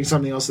gotta bring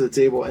something else to the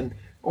table, and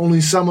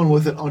only someone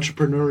with an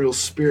entrepreneurial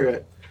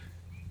spirit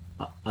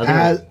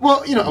has.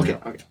 Well, okay,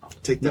 I'll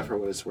take that for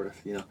what it's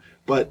worth,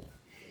 But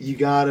you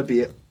gotta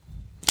be.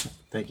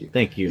 Thank you.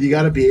 Thank you. You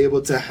gotta be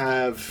able to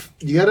have.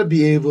 You gotta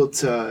be able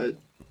to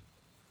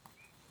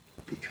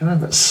kind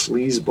of a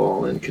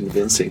sleazeball in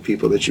convincing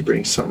people that you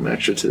bring something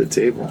extra to the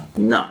table.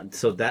 No,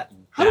 so that.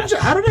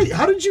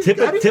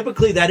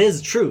 Typically, that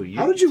is true.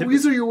 How did you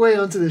weasel your way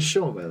onto this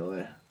show, by the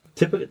way?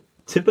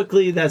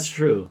 Typically, that's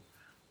true.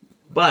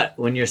 But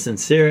when you're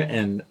sincere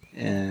and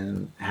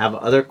have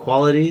other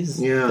qualities,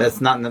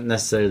 that's not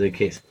necessarily the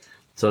case.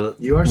 So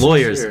you are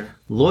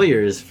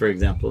lawyers, for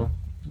example,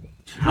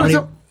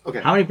 how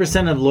many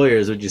percent of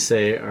lawyers would you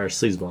say are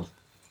sleazeballs?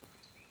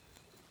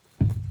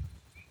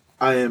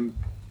 I am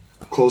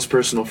close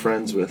personal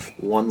friends with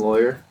one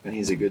lawyer, and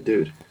he's a good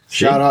dude.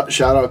 Shout out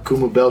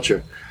Kumu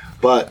Belcher.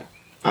 But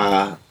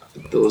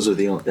those are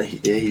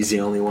he's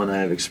the only one I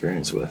have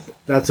experience with.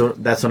 That's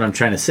what I'm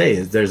trying to say.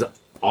 Is there's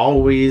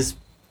always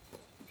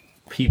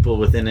people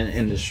within an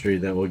industry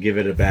that will give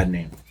it a bad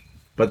name,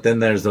 but then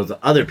there's those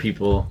other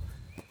people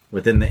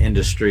within the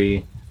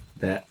industry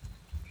that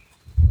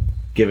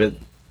give it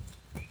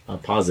a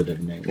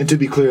positive name. And to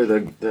be clear,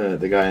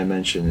 the guy I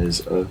mentioned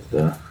is of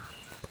the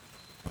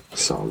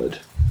solid.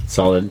 He's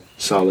not a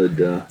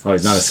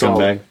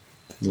scumbag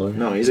lawyer.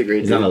 No, he's a great.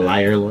 He's dude. not a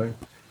liar lawyer.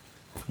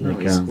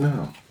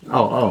 No.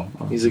 Oh.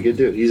 He's a good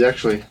dude. He's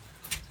actually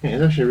a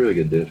really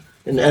good dude,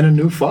 and a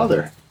new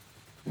father.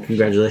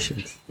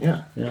 Congratulations.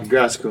 Yeah.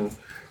 Congrats, Kumu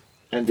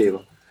and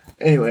Deva.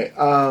 Anyway,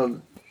 I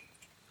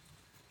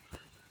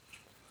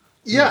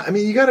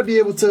mean, you got to be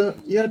able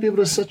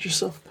to set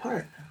yourself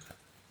apart.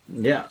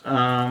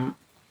 Yeah.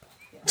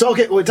 So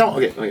okay.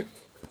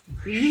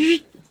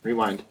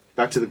 Rewind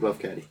back to the glove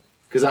caddy,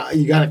 because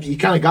you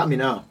kind of got me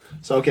now.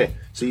 So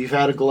so you've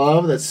had a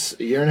glove that's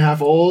a year and a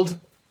half old.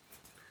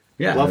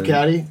 Yeah. Glove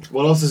caddy.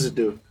 What else does it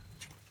do?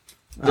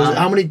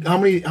 How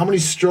many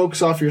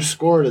strokes off your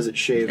score does it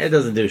shave? It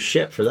doesn't do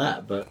shit for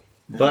that, but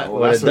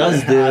what it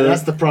does do.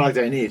 That's the product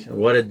I need.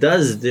 What it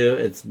does do,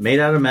 it's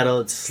made out of metal.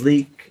 It's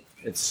sleek.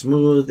 It's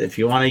smooth. If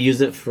you want to use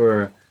it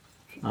for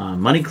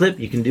money clip,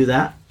 you can do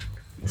that.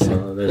 So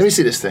let me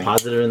see this thing.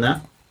 Positive in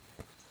that.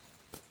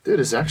 Dude,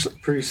 it's actually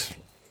pretty.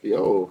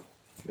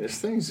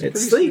 This thing's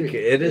it's pretty sleek. Sweet.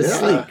 It is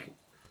sleek.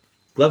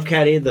 Glove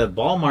caddy. The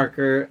ball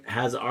marker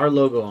has our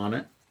logo on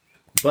it.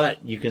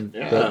 But you can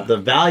the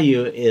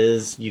value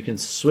is you can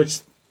switch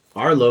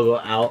our logo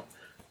out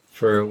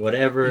for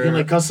whatever. You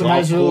can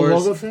customize your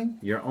logo thing?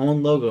 Your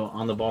own logo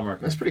on the ball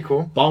marker. That's pretty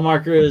cool. Ball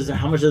marker is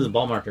how much does a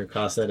ball marker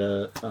cost at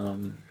a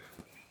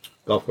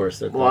golf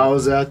course? Well, I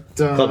was at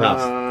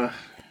clubhouse.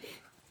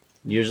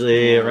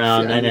 Usually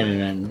around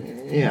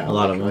 $9.99. Yeah, a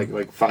lot of them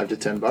like $5 to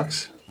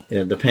 $10.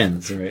 Yeah, it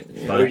depends, right?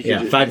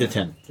 5 to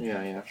 10.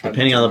 Yeah.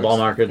 Depending on the ball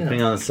marker,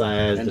 depending on the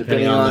size, and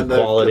depending on the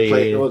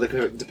quality.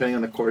 Depending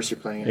on the course you're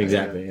playing.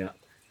 Exactly. Yeah.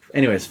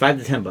 Anyways,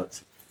 $5 to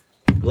 $10.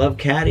 Glove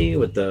caddy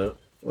with the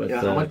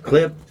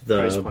clip,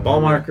 the ball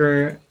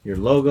marker, your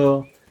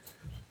logo.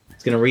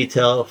 It's gonna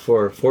retail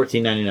for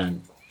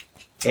 $14.99.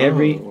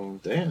 Every.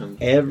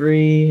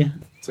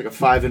 It's like a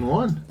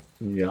 5-in-1.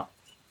 Yeah.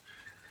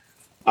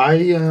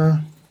 I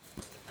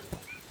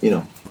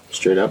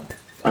straight up,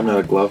 I'm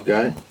not a glove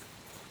guy.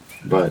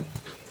 But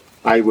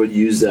I would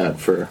use that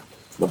for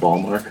the ball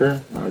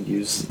marker. I would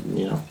use,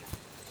 the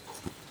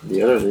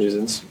other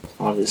reasons,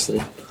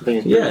 obviously.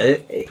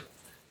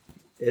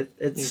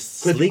 It's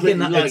sleek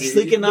enough. It's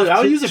sleek enough.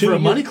 I would use it for a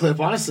money clip,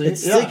 honestly.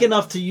 It's sleek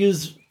enough to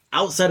use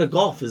outside of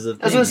golf. Is the thing.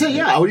 That's what I say.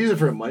 Yeah, I would use it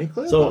for a money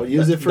clip. So I would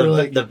use it for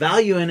the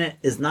value in it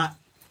is not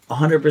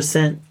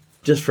 100%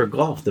 just for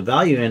golf. The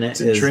value in it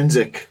is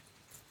intrinsic.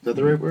 Is that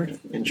the right word?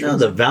 Intrinsic. No,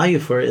 the value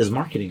for it is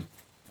marketing.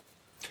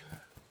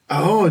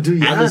 Oh,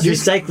 dude! Yeah, Atlas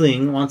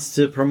Recycling wants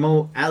to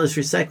promote Atlas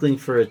Recycling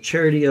for a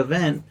charity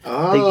event.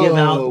 Oh, they give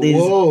out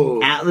these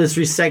Atlas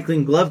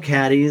Recycling glove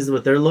caddies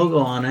with their logo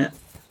on it.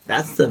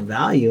 That's the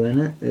value in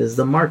it. Is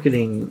the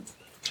marketing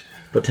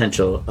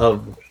potential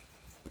of,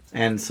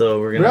 and so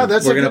we're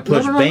gonna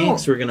push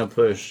banks. We're gonna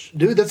push.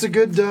 Dude, that's a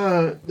good.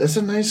 That's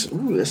a nice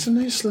little. That's a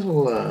nice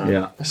little.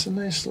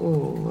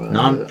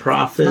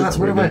 Nonprofits.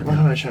 What am I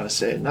trying to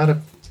say? Not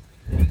a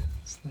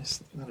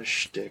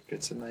shtick.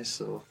 It's a nice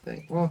little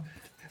thing. Well.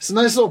 It's a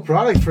nice little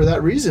product for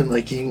that reason.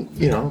 Like you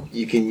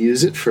can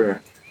use it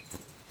for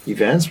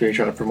events where you're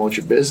trying to promote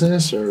your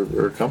business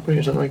or company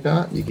or something like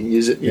that. You can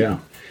use it. You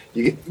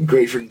get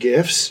great for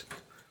gifts.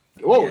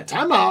 Whoa,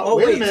 time out. Oh,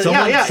 wait a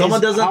minute.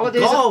 Someone doesn't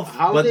golf,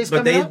 but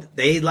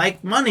they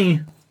like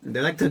money.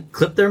 They like to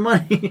clip their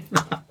money.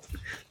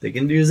 They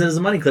can use it as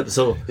a money clip.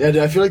 So yeah,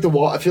 dude, I feel like the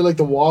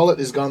wallet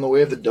has gone the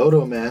way of the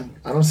dodo, man.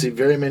 I don't see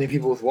very many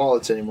people with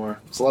wallets anymore.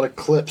 There's a lot of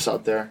clips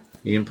out there.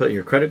 You can put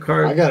your credit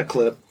card. I got a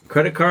clip.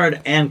 Credit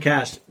card and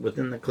cash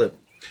within the clip.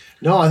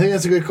 No, I think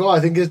that's a good call. I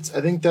think that's.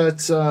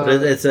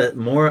 But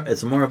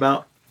it's more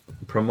about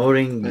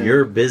promoting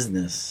your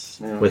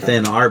business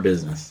within our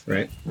business,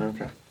 right?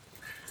 Okay.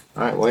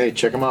 All right. Well, hey,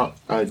 check them out.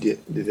 Do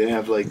they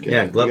have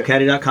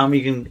glovecaddy.com?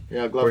 You can.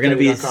 Yeah, we're going to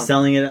be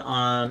selling it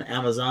on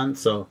Amazon.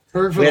 So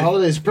perfect for the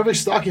holidays. Perfect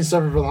stocking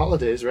stuffer for the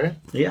holidays, right?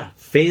 Yeah.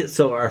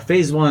 So our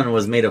phase 1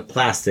 was made of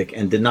plastic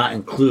and did not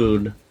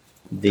include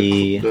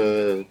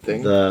the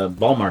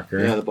ball marker.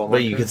 Yeah, the ball marker.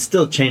 But you could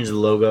still change the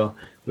logo.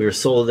 We were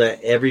sold at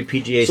every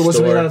PGA store. So what's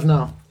it made out of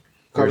now?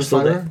 Carbon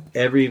sold fiber? at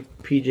every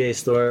PJ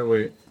store.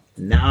 We're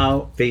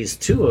now phase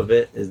 2 of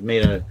it is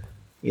made of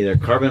either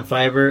carbon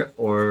fiber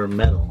or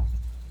metal.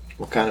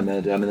 What kind of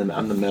metal? I'm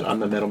the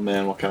metal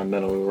man. What kind of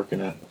metal are we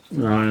working at?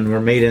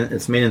 And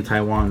it's made in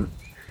Taiwan.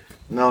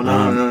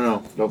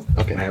 No.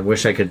 Okay. I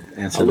wish I could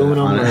answer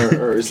aluminum that.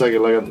 or it's like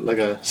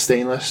a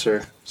stainless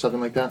or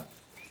something like that.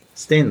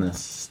 Stainless.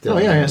 Still,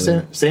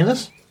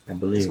 Stainless. I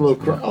believe. It's a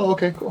little Oh,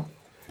 okay, cool.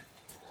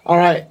 All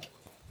right.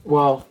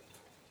 Well,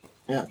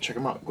 yeah, check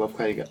them out.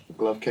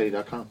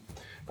 Glovecaddy.com.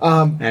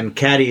 And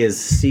caddy is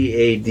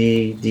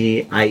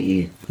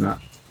CADDIE,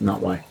 not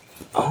Y.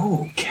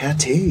 Oh,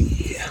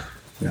 Caddy.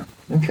 Yeah.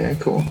 Okay,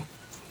 cool.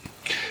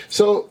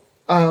 So,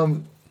 yeah,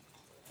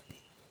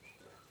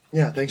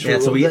 thanks for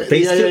So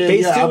phase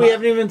two, we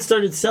haven't even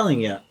started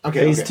selling yet. Okay,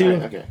 phase two.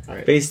 Okay, all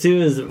right. Phase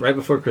 2 is right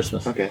before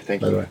Christmas. Okay,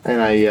 thank you.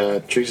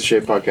 And Tricks of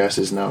Shape podcast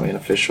is now an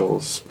official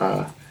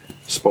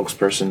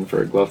spokesperson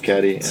for Glove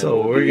Caddy. And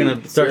so we're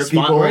gonna start.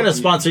 We're gonna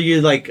sponsor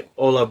you like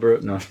Ola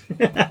Brute. No.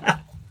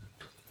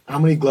 How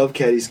many Glove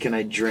Caddies can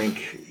I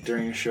drink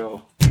during a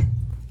show?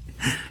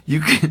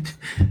 You can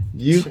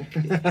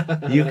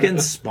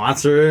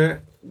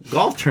sponsor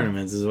golf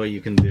tournaments is what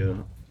you can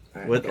do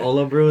with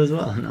Ola Brew as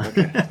well. No.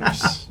 Okay,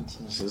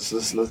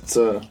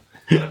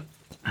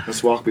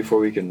 let's walk before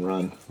we can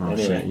run. Oh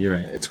anyway, shit, you're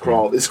right. It's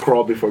crawl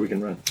before we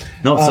can run.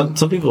 No,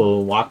 some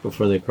people walk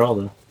before they crawl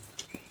though.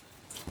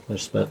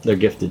 They're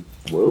gifted.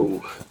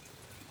 Whoa,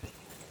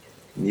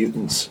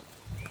 mutants.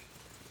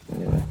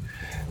 Anyway,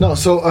 no.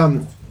 So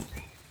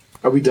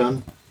are we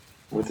done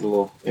with the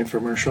little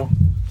infomercial?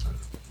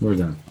 We're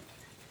done.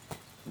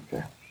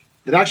 Okay.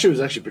 It was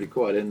actually pretty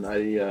cool.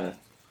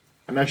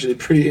 I'm actually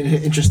pretty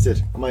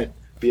interested. I might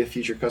be a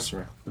future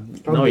customer.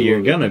 No,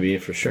 you're gonna be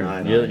for sure.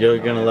 You're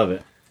gonna love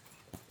it.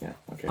 Yeah.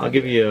 Okay. I'll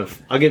give you a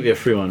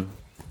free one.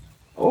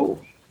 Oh.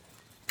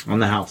 On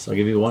the house. I'll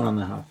give you one on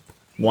the house.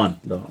 One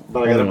though.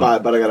 But I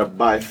gotta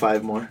buy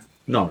 5 more.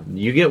 No,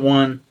 you get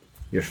one.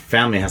 Your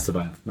family has to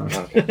buy them. No.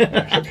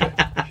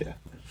 Okay.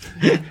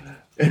 Yeah.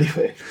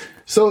 Anyway,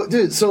 so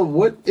dude,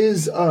 what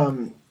is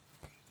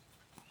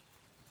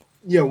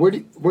yeah, where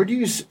do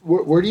you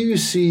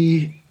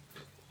see?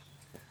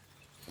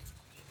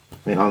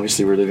 I mean,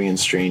 obviously we're living in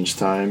strange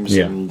times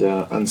and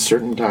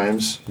uncertain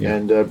times,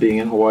 and being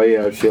in Hawaii,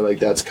 I feel like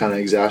that's kind of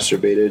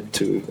exacerbated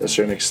to a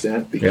certain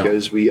extent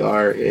because we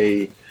are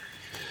a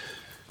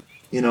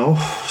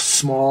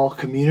small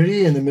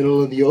community in the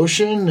middle of the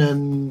ocean,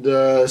 and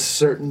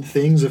certain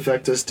things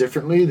affect us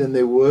differently than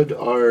they would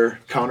our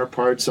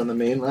counterparts on the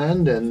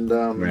mainland. And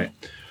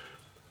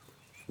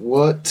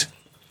what,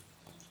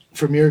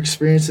 from your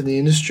experience in the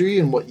industry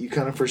and what you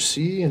kind of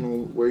foresee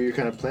and where you're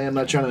kind of playing, I'm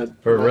not trying to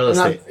for real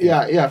estate.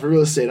 For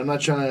real estate. I'm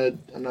not trying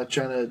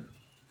to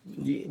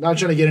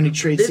get any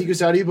trade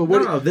secrets out of you, but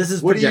what? This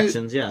is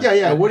projections.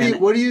 What do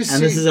you see?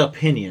 And this is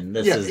opinion.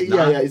 This is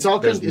not. It's all.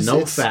 There's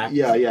no fact.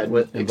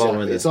 Involved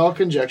with it. It's all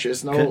conjecture.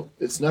 It's nothing.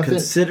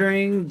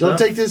 Considering. Don't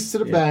take this to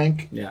the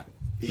bank. Yeah.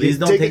 Please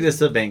don't take this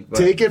to the bank. But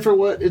take it for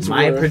what it's worth.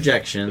 My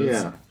projections.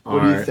 Yeah.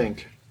 What do you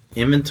think?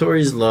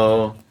 Inventory's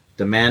low.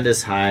 Demand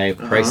is high.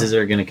 Prices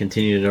are going to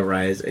continue to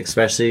rise,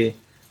 especially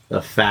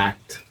the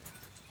fact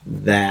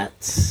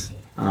that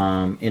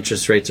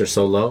interest rates are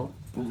so low.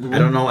 I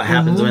don't know what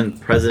happens when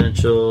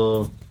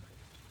presidential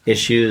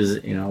issues,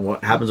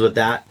 what happens with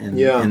that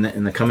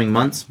in the coming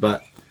months.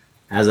 But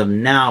as of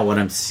now, what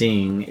I'm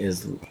seeing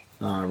is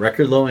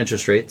record low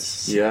interest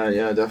rates.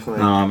 Yeah,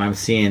 definitely. I'm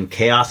seeing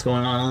chaos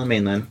going on the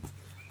mainland.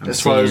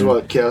 As far as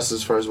what?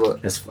 As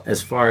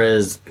far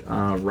as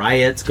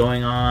riots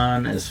going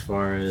on, as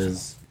far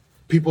as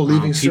people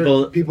leaving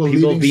people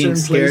being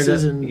scared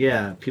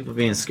places people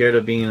being scared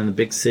of being in the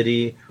big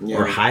city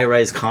or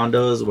high-rise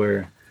condos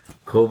where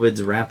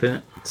COVID's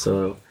rampant.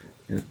 So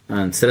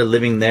instead of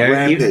living there,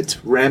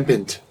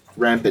 rampant,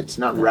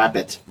 not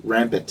rapid,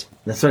 rampant.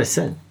 That's what I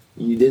said.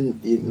 You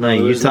didn't. My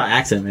Utah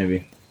accent,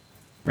 maybe.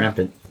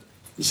 Rampant.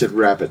 You said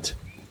rapid.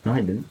 No,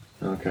 I didn't.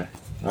 Okay,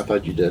 I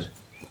thought you did.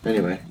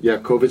 Anyway,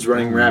 COVID's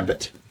running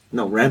rampant.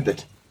 No,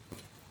 rampant.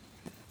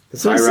 The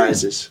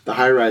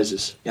high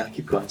rises. Yeah,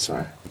 keep going.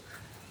 Sorry.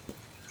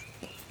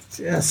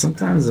 Yeah,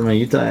 sometimes in my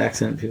Utah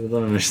accent, people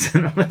don't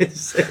understand what I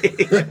say.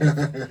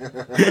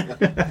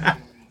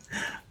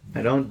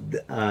 I don't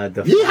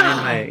define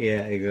my...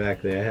 Yeah,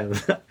 exactly. I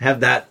have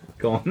that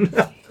going.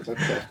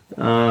 Okay.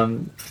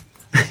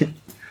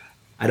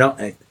 I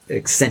don't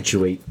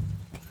accentuate.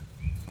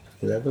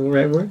 Is that the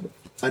right word?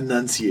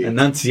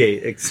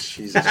 Enunciate.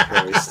 Jesus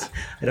Christ.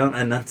 I don't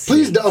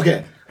enunciate. Please,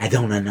 okay. I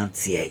don't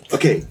enunciate.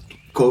 Okay.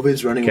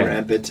 COVID's running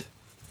rampant.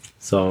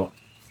 So...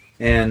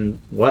 And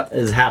what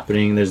is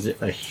happening, there's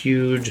a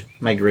huge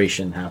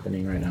migration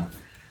happening right now.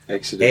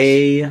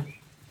 Exodus.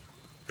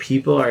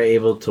 People are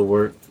able to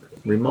work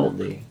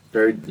remotely.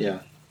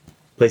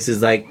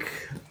 Places like,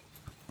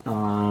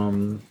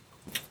 not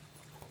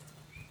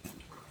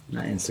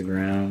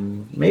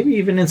Instagram, maybe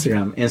even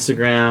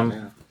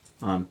Instagram.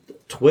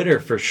 Twitter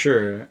for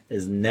sure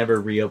is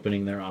never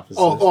reopening their offices.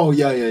 Oh,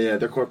 yeah.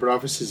 Their corporate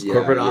offices.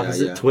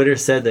 Twitter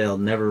said they'll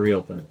never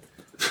reopen.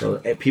 So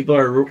people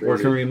are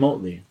working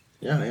remotely.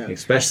 Yeah, yeah.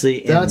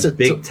 Especially in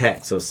big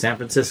tech. So San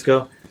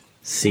Francisco,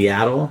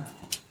 Seattle,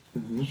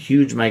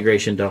 huge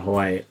migration to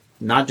Hawaii.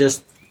 Not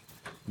just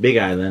Big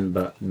Island,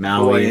 but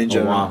Maui,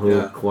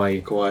 Oahu,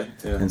 Kauai.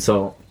 Yeah. And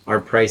so our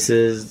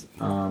prices,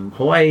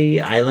 Hawaii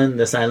Island,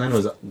 this island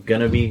was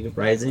going to be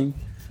rising.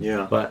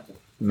 Yeah. But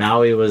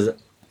Maui was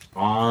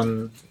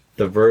on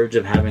the verge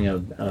of having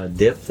a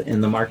dip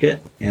in the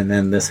market. And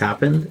then this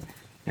happened.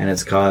 And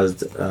it's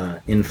caused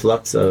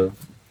influx of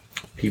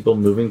people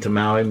moving to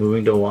Maui,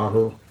 moving to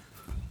Oahu.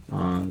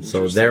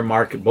 So their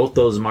market, both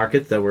those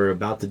markets that were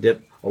about to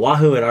dip,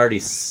 Oahu had already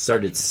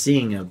started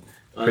seeing a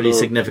pretty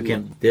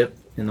significant dip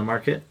in the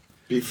market.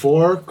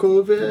 Before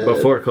COVID?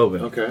 Before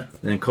COVID. Okay. And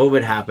then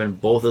COVID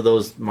happened. Both of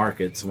those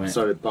markets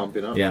started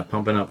pumping up. Yeah,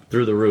 pumping up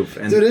through the roof.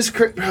 And dude,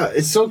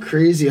 it's so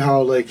crazy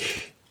how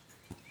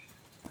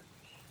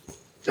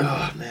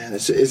oh man,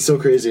 it's so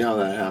crazy how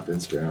that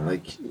happens, bro.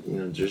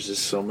 There's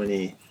just so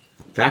many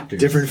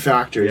different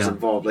factors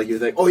involved. Like you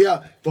think, oh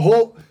yeah, the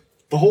whole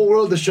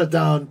world is shut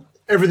down.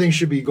 Everything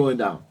should be going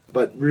down,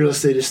 but real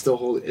estate is still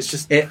holding. It's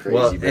just crazy.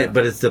 Well,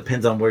 but it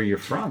depends on where you're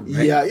from,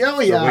 right? Yeah, yeah, so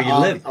where you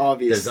live.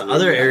 Obviously, there's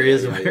other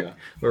areas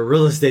where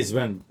real estate's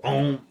been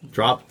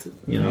dropped,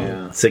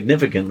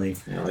 significantly.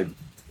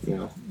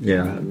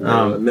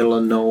 Middle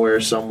of nowhere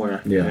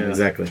somewhere. Yeah,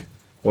 exactly.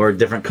 Or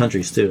different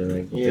countries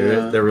too.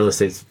 Their real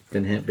estate's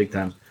been hit big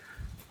time.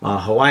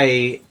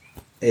 Hawaii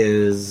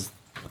is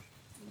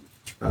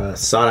a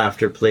sought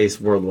after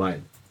place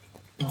worldwide.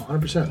 Oh,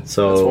 100%.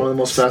 So that's one of the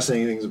most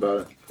fascinating things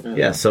about it.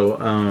 Yeah,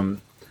 so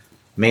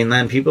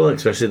mainland people,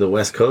 especially the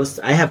West Coast,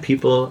 I have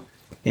people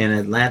in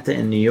Atlanta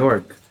and New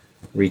York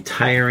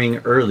retiring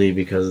early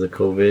because of the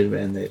COVID,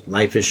 and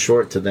life is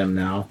short to them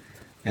now,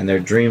 and their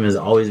dream has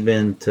always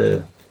been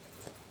to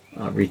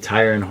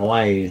retire in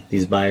Hawaii,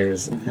 these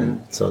buyers,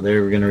 and so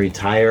they're going to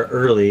retire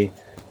early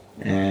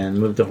and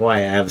move to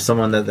Hawaii. I have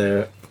someone that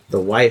the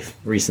wife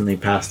recently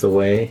passed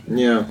away,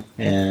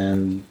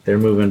 and they're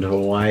moving to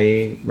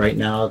Hawaii right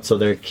now so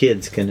their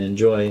kids can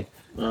enjoy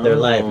their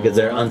life because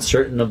they're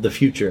uncertain of the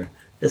future.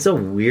 It's a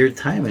weird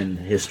time in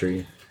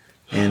history,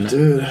 and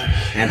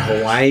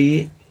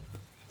Hawaii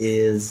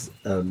is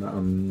an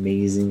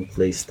amazing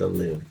place to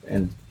live.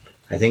 And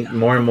I think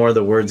more and more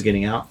the word's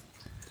getting out.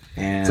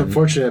 And it's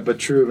unfortunate but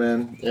true,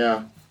 man.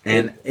 Yeah,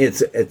 and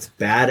it's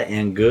bad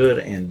and good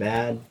and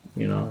bad.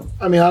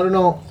 I mean, I don't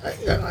know.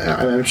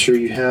 I'm sure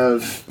you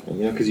have,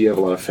 because you have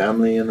a lot of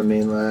family in the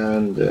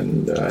mainland,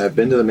 and I've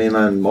been to the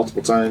mainland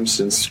multiple times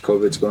since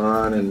COVID's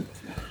gone, and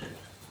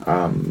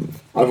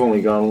I've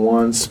only gone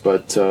once,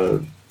 but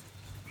I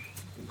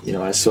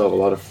still have a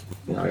lot of,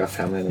 I got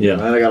family in the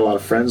mainland. I got a lot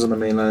of friends on the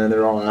mainland, and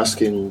they'll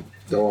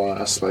all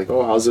ask like,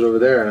 oh, how's it over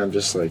there? And I'm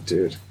just like,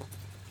 dude,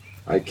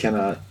 I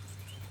cannot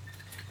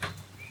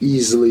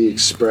easily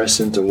express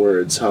into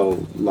words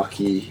how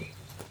lucky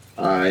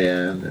I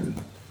am and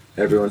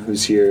everyone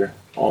who's here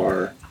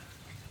are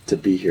to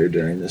be here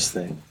during this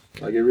thing.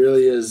 Like, it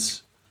really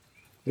is.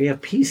 We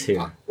have peace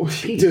here.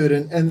 Peace. Dude,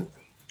 and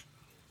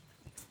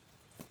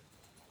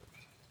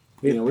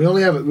we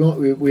only have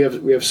we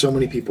have so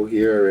many people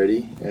here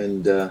already,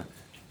 and the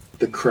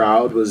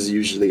crowd was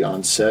usually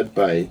on set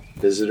by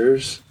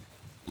visitors.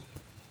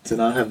 To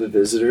not have the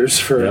visitors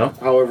for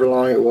however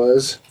long it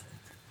was,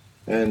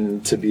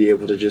 and to be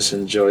able to just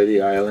enjoy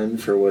the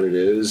island for what it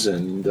is,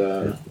 and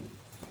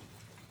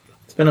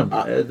it's been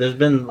there's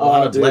been a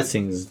lot of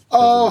blessings.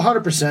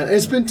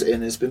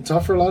 100%. It's been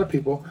tough for a lot of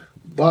people,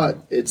 but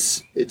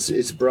it's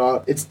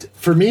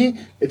for me,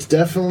 it's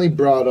definitely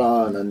brought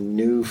on a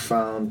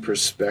newfound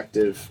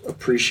perspective,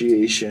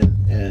 appreciation,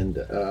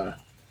 and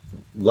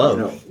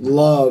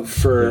love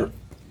for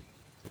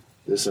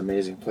this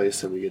amazing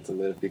place that we get to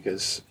live.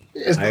 Because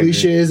as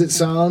cliche as it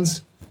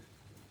sounds,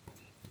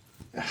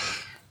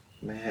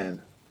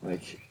 man,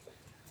 like,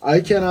 I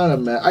cannot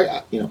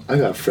imagine. I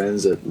got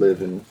friends that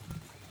live in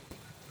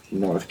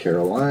North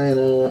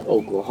Carolina,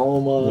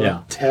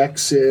 Oklahoma,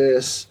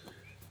 Texas,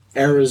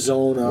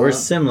 Arizona. We're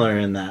similar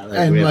in that.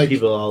 We have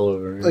people all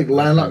over. Like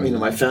landlocked.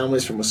 My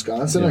family's from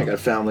Wisconsin. I got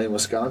family in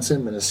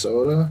Wisconsin,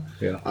 Minnesota,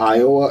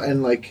 Iowa,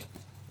 and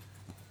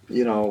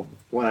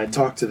when I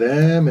talk to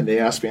them and they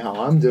ask me how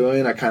I'm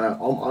doing, I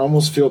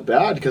almost feel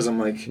bad because I'm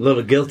like a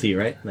little guilty,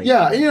 right? And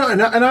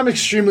I'm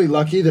extremely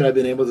lucky that I've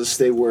been able to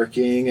stay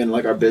working, and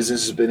our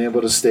business has been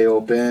able to stay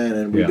open,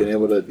 and we've been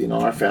able to,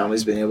 our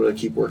family's been able to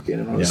keep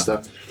working and all this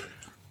stuff.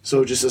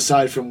 So just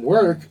aside from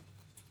work,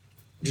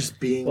 just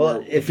being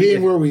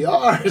where we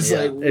are, it's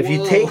like, if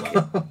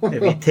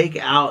you take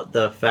out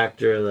the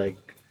factor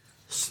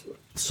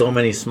so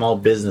many small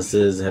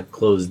businesses have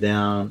closed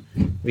down.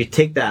 We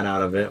take that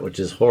out of it, which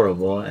is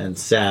horrible and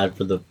sad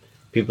for the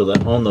people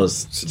that own those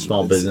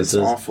small businesses.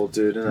 It's awful,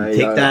 dude. And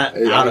take that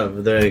out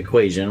of the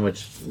equation,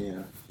 which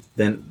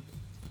then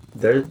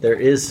there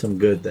is some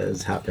good that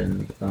has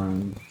happened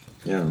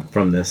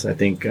from this. I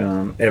think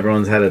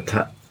everyone's had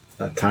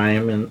a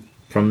time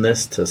from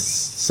this to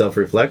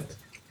self-reflect.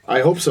 I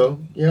hope so.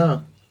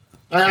 Yeah,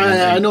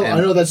 I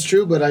know that's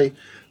true, but I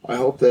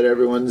hope that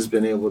everyone's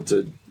been able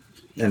to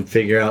and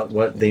figure out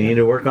what they need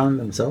to work on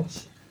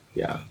themselves.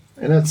 Yeah,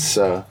 and that's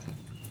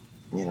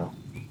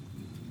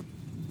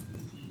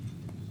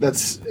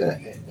that's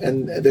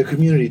and the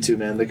community too,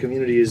 man. The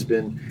community has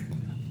been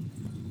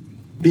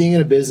being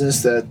in a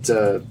business that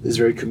is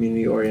very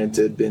community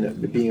oriented,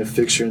 being a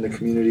fixture in the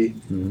community.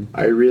 Mm-hmm.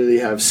 I really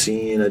have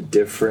seen a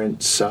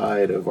different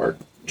side of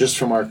just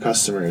from our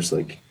customers.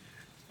 Like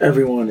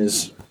everyone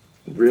is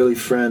really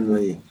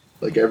friendly.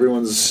 Like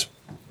everyone's,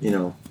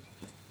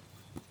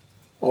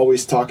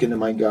 always talking to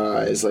my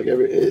guys. Like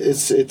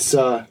it's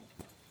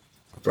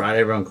brought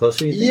everyone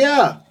closer. You think?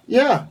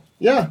 Yeah.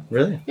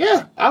 Really?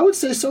 Yeah, I would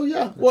say so.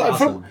 Yeah. Well,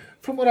 awesome.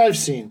 from what I've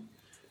seen,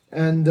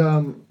 and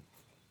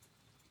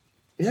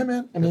yeah,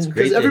 man. I mean,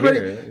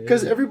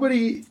 because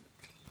everybody,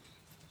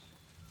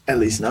 at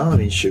least now. I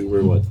mean, shoot,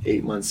 we're what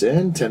 8 months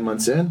in, 10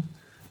 months in.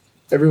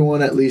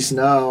 Everyone at least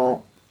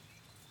now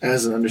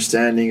has an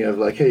understanding of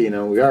like, hey,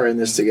 we are in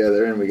this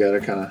together, and we got to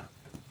kind of,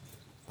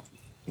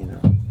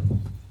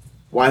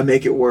 why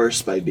make it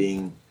worse by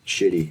being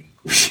shitty?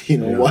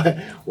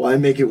 Why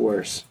make it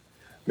worse?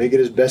 Make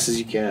it as best as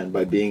you can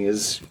by being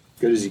as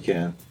good as you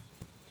can.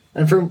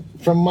 And from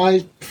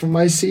my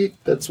seat,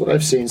 that's what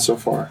I've seen so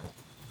far.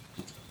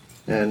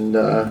 And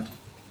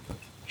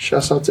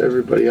shouts out to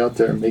everybody out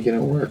there making it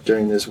work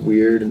during this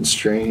weird and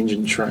strange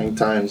and trying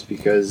times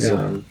because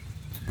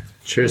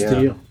cheers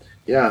to you.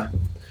 Yeah.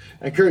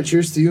 And Kurt,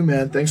 cheers to you,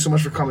 man. Thanks so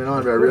much for coming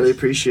on. I really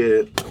appreciate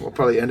it. We'll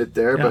probably end it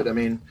there, but I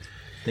mean,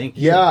 thank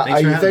you.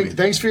 Yeah,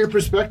 thanks for your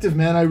perspective,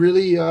 man. I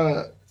really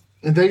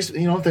and thanks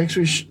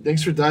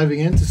for diving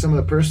into some of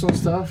the personal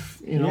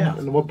stuff,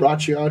 and what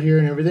brought you out here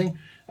and everything.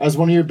 As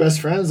one of your best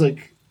friends,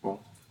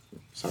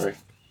 sorry,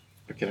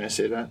 can I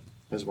say that?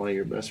 As one of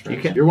your best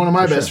friends, you're one of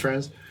my best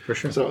friends, for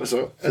sure.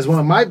 So as one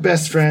of my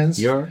best friends,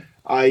 you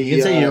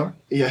can say you're.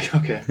 Yeah,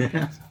 okay.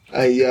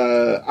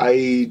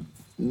 I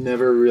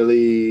never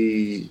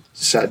really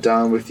sat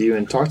down with you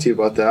and talked to you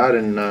about that,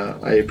 and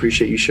I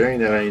appreciate you sharing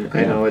that. I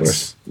know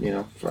it's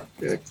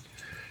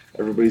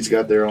everybody's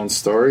got their own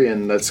story,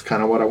 and that's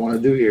kind of what I want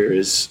to do here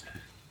is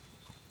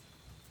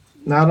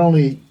not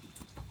only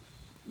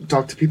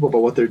talk to people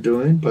about what they're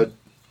doing, but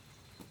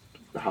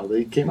how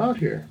they came out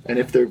here. And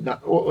if they're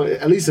not, well,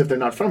 at least if they're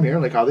not from here,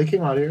 like how they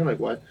came out here, like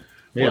what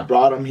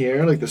brought them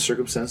here, like the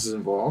circumstances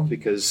involved,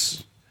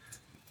 because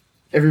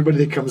everybody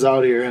that comes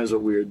out here has a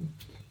weird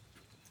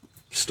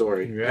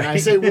story. Right. And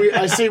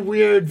I say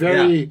weird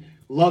very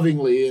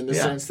lovingly in the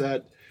sense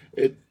that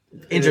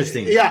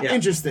interesting.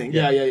 Interesting.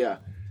 Yeah.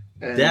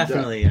 And,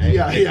 definitely, I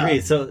agree.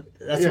 Yeah. So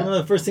that's one of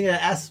the first things I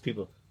ask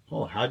people.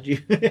 Oh, how'd you?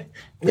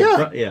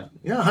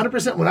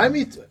 100%.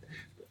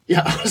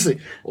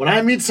 When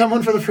I meet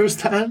someone for the first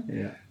time,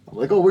 I'm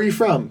like, oh, where are you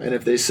from? And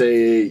if they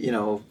say,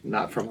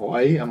 not from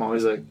Hawaii, I'm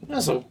always like,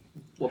 so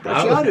what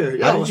brought you out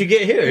here? How did you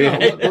get here?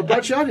 What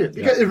brought you out here?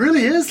 Because it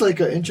really is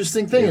like an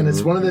interesting thing, and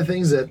it's one of the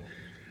things that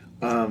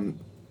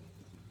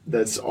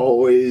that's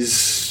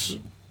always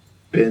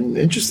been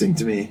interesting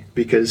to me.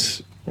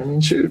 Because I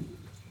mean, shoot.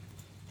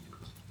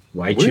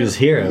 Why choose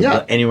here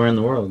anywhere in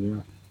the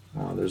world?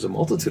 There's a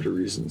multitude of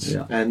reasons.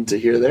 Yeah. And to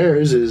hear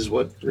theirs is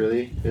what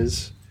really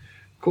is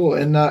cool.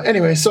 And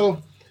anyway,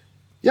 so,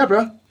 yeah,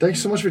 bro,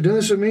 thanks so much for doing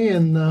this with me.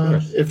 And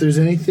if there's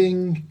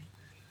anything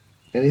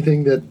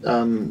that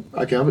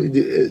I can help you,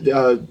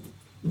 do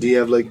you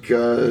have like,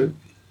 you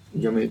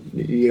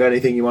got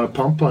anything you want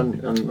to pump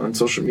on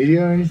social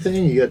media or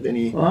anything? You got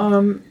any?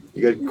 You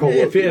got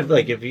Coldwell? If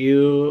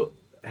you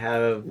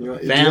have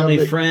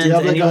family, friends,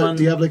 anyone.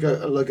 Do you have like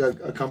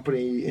a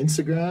company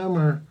Instagram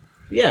or?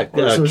 Yeah,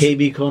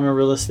 KB Kona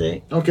Real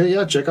Estate. Okay,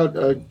 yeah, check out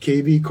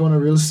KB Kona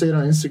Real Estate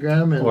on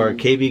Instagram or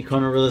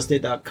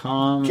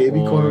kbkonarealestate.com.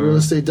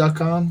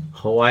 kbkonarealestate.com.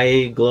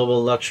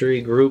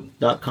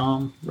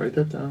 HawaiiGlobalLuxuryGroup.com. Write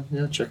that down.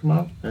 Yeah, check them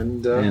out.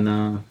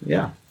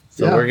 So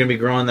we're gonna be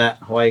growing that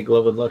Hawaii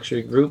Global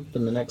Luxury Group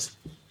in the next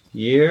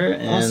year,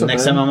 and awesome,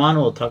 next time I'm on,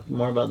 we'll talk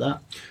more about that.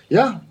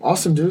 Yeah,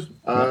 awesome, dude.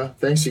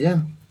 Thanks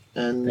again.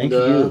 And thank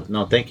you.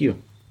 No, thank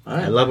you. All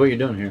right. I love what you're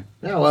doing here.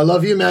 Yeah, well, I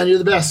love you, man. You're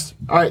the best.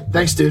 All right,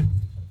 thanks, dude.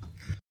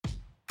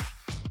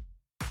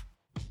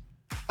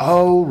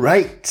 All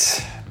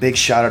right. Big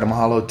shout out and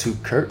mahalo to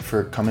Kurt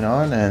for coming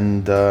on,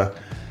 and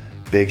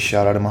big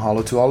shout out and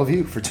mahalo to all of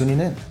you for tuning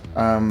in.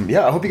 I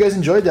hope you guys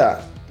enjoyed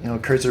that.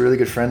 Kurt's a really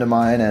good friend of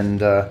mine, and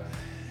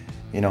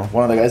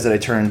one of the guys that I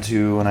turned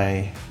to when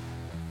I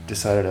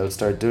decided I would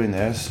start doing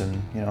this,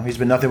 and he's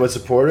been nothing but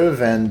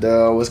supportive and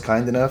was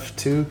kind enough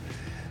to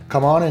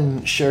come on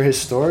and share his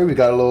story. We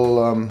got a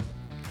little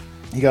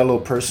he got a little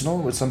personal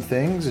with some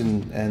things,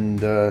 and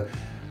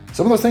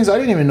some of those things I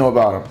didn't even know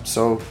about him.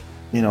 So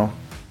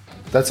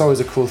that's always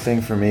a cool thing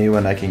for me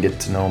when I can get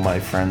to know my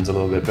friends a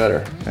little bit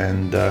better.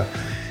 And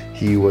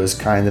he was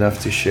kind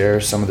enough to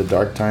share some of the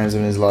dark times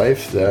in his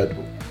life that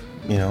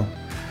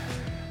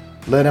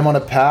led him on a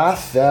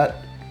path that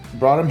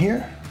brought him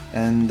here.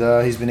 And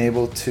he's been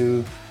able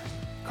to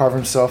carve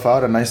himself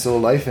out a nice little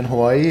life in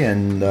Hawaii,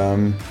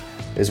 and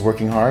is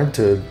working hard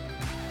to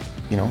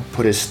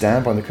put his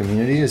stamp on the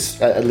community,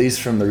 at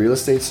least from the real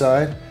estate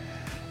side.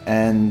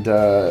 and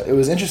it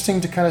was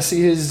interesting to kind of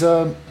see his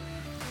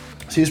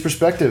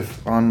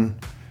perspective on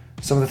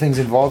some of the things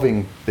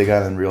involving Big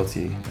Island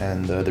Realty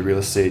and the real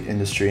estate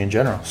industry in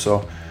general.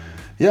 So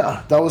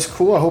yeah, that was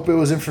cool. I hope it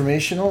was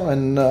informational,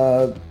 and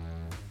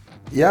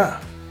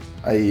yeah,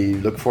 I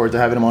look forward to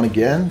having him on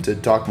again to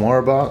talk more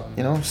about,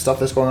 you know, stuff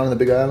that's going on in the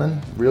Big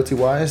Island realty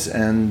wise,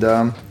 and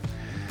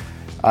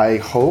I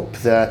hope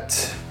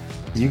that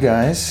you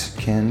guys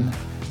can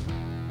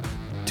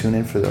tune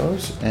in for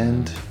those,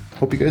 and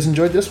hope you guys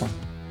enjoyed this one.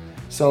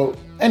 So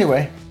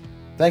anyway,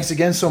 thanks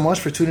again so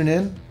much for tuning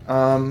in.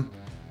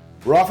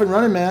 We're off and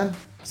running, man.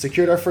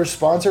 Secured our first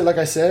sponsor, like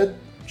I said.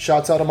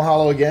 Shouts out to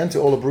mahalo again to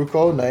Ola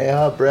Bruco,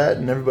 Naeha, Brett,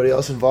 and everybody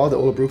else involved at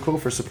Ola Bruco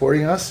for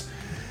supporting us.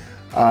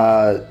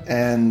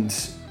 And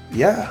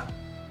yeah,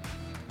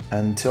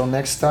 until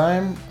next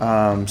time,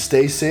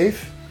 stay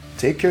safe,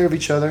 take care of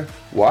each other,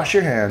 wash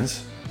your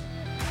hands,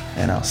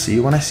 and I'll see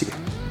you when I see you.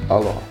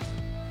 Aloha.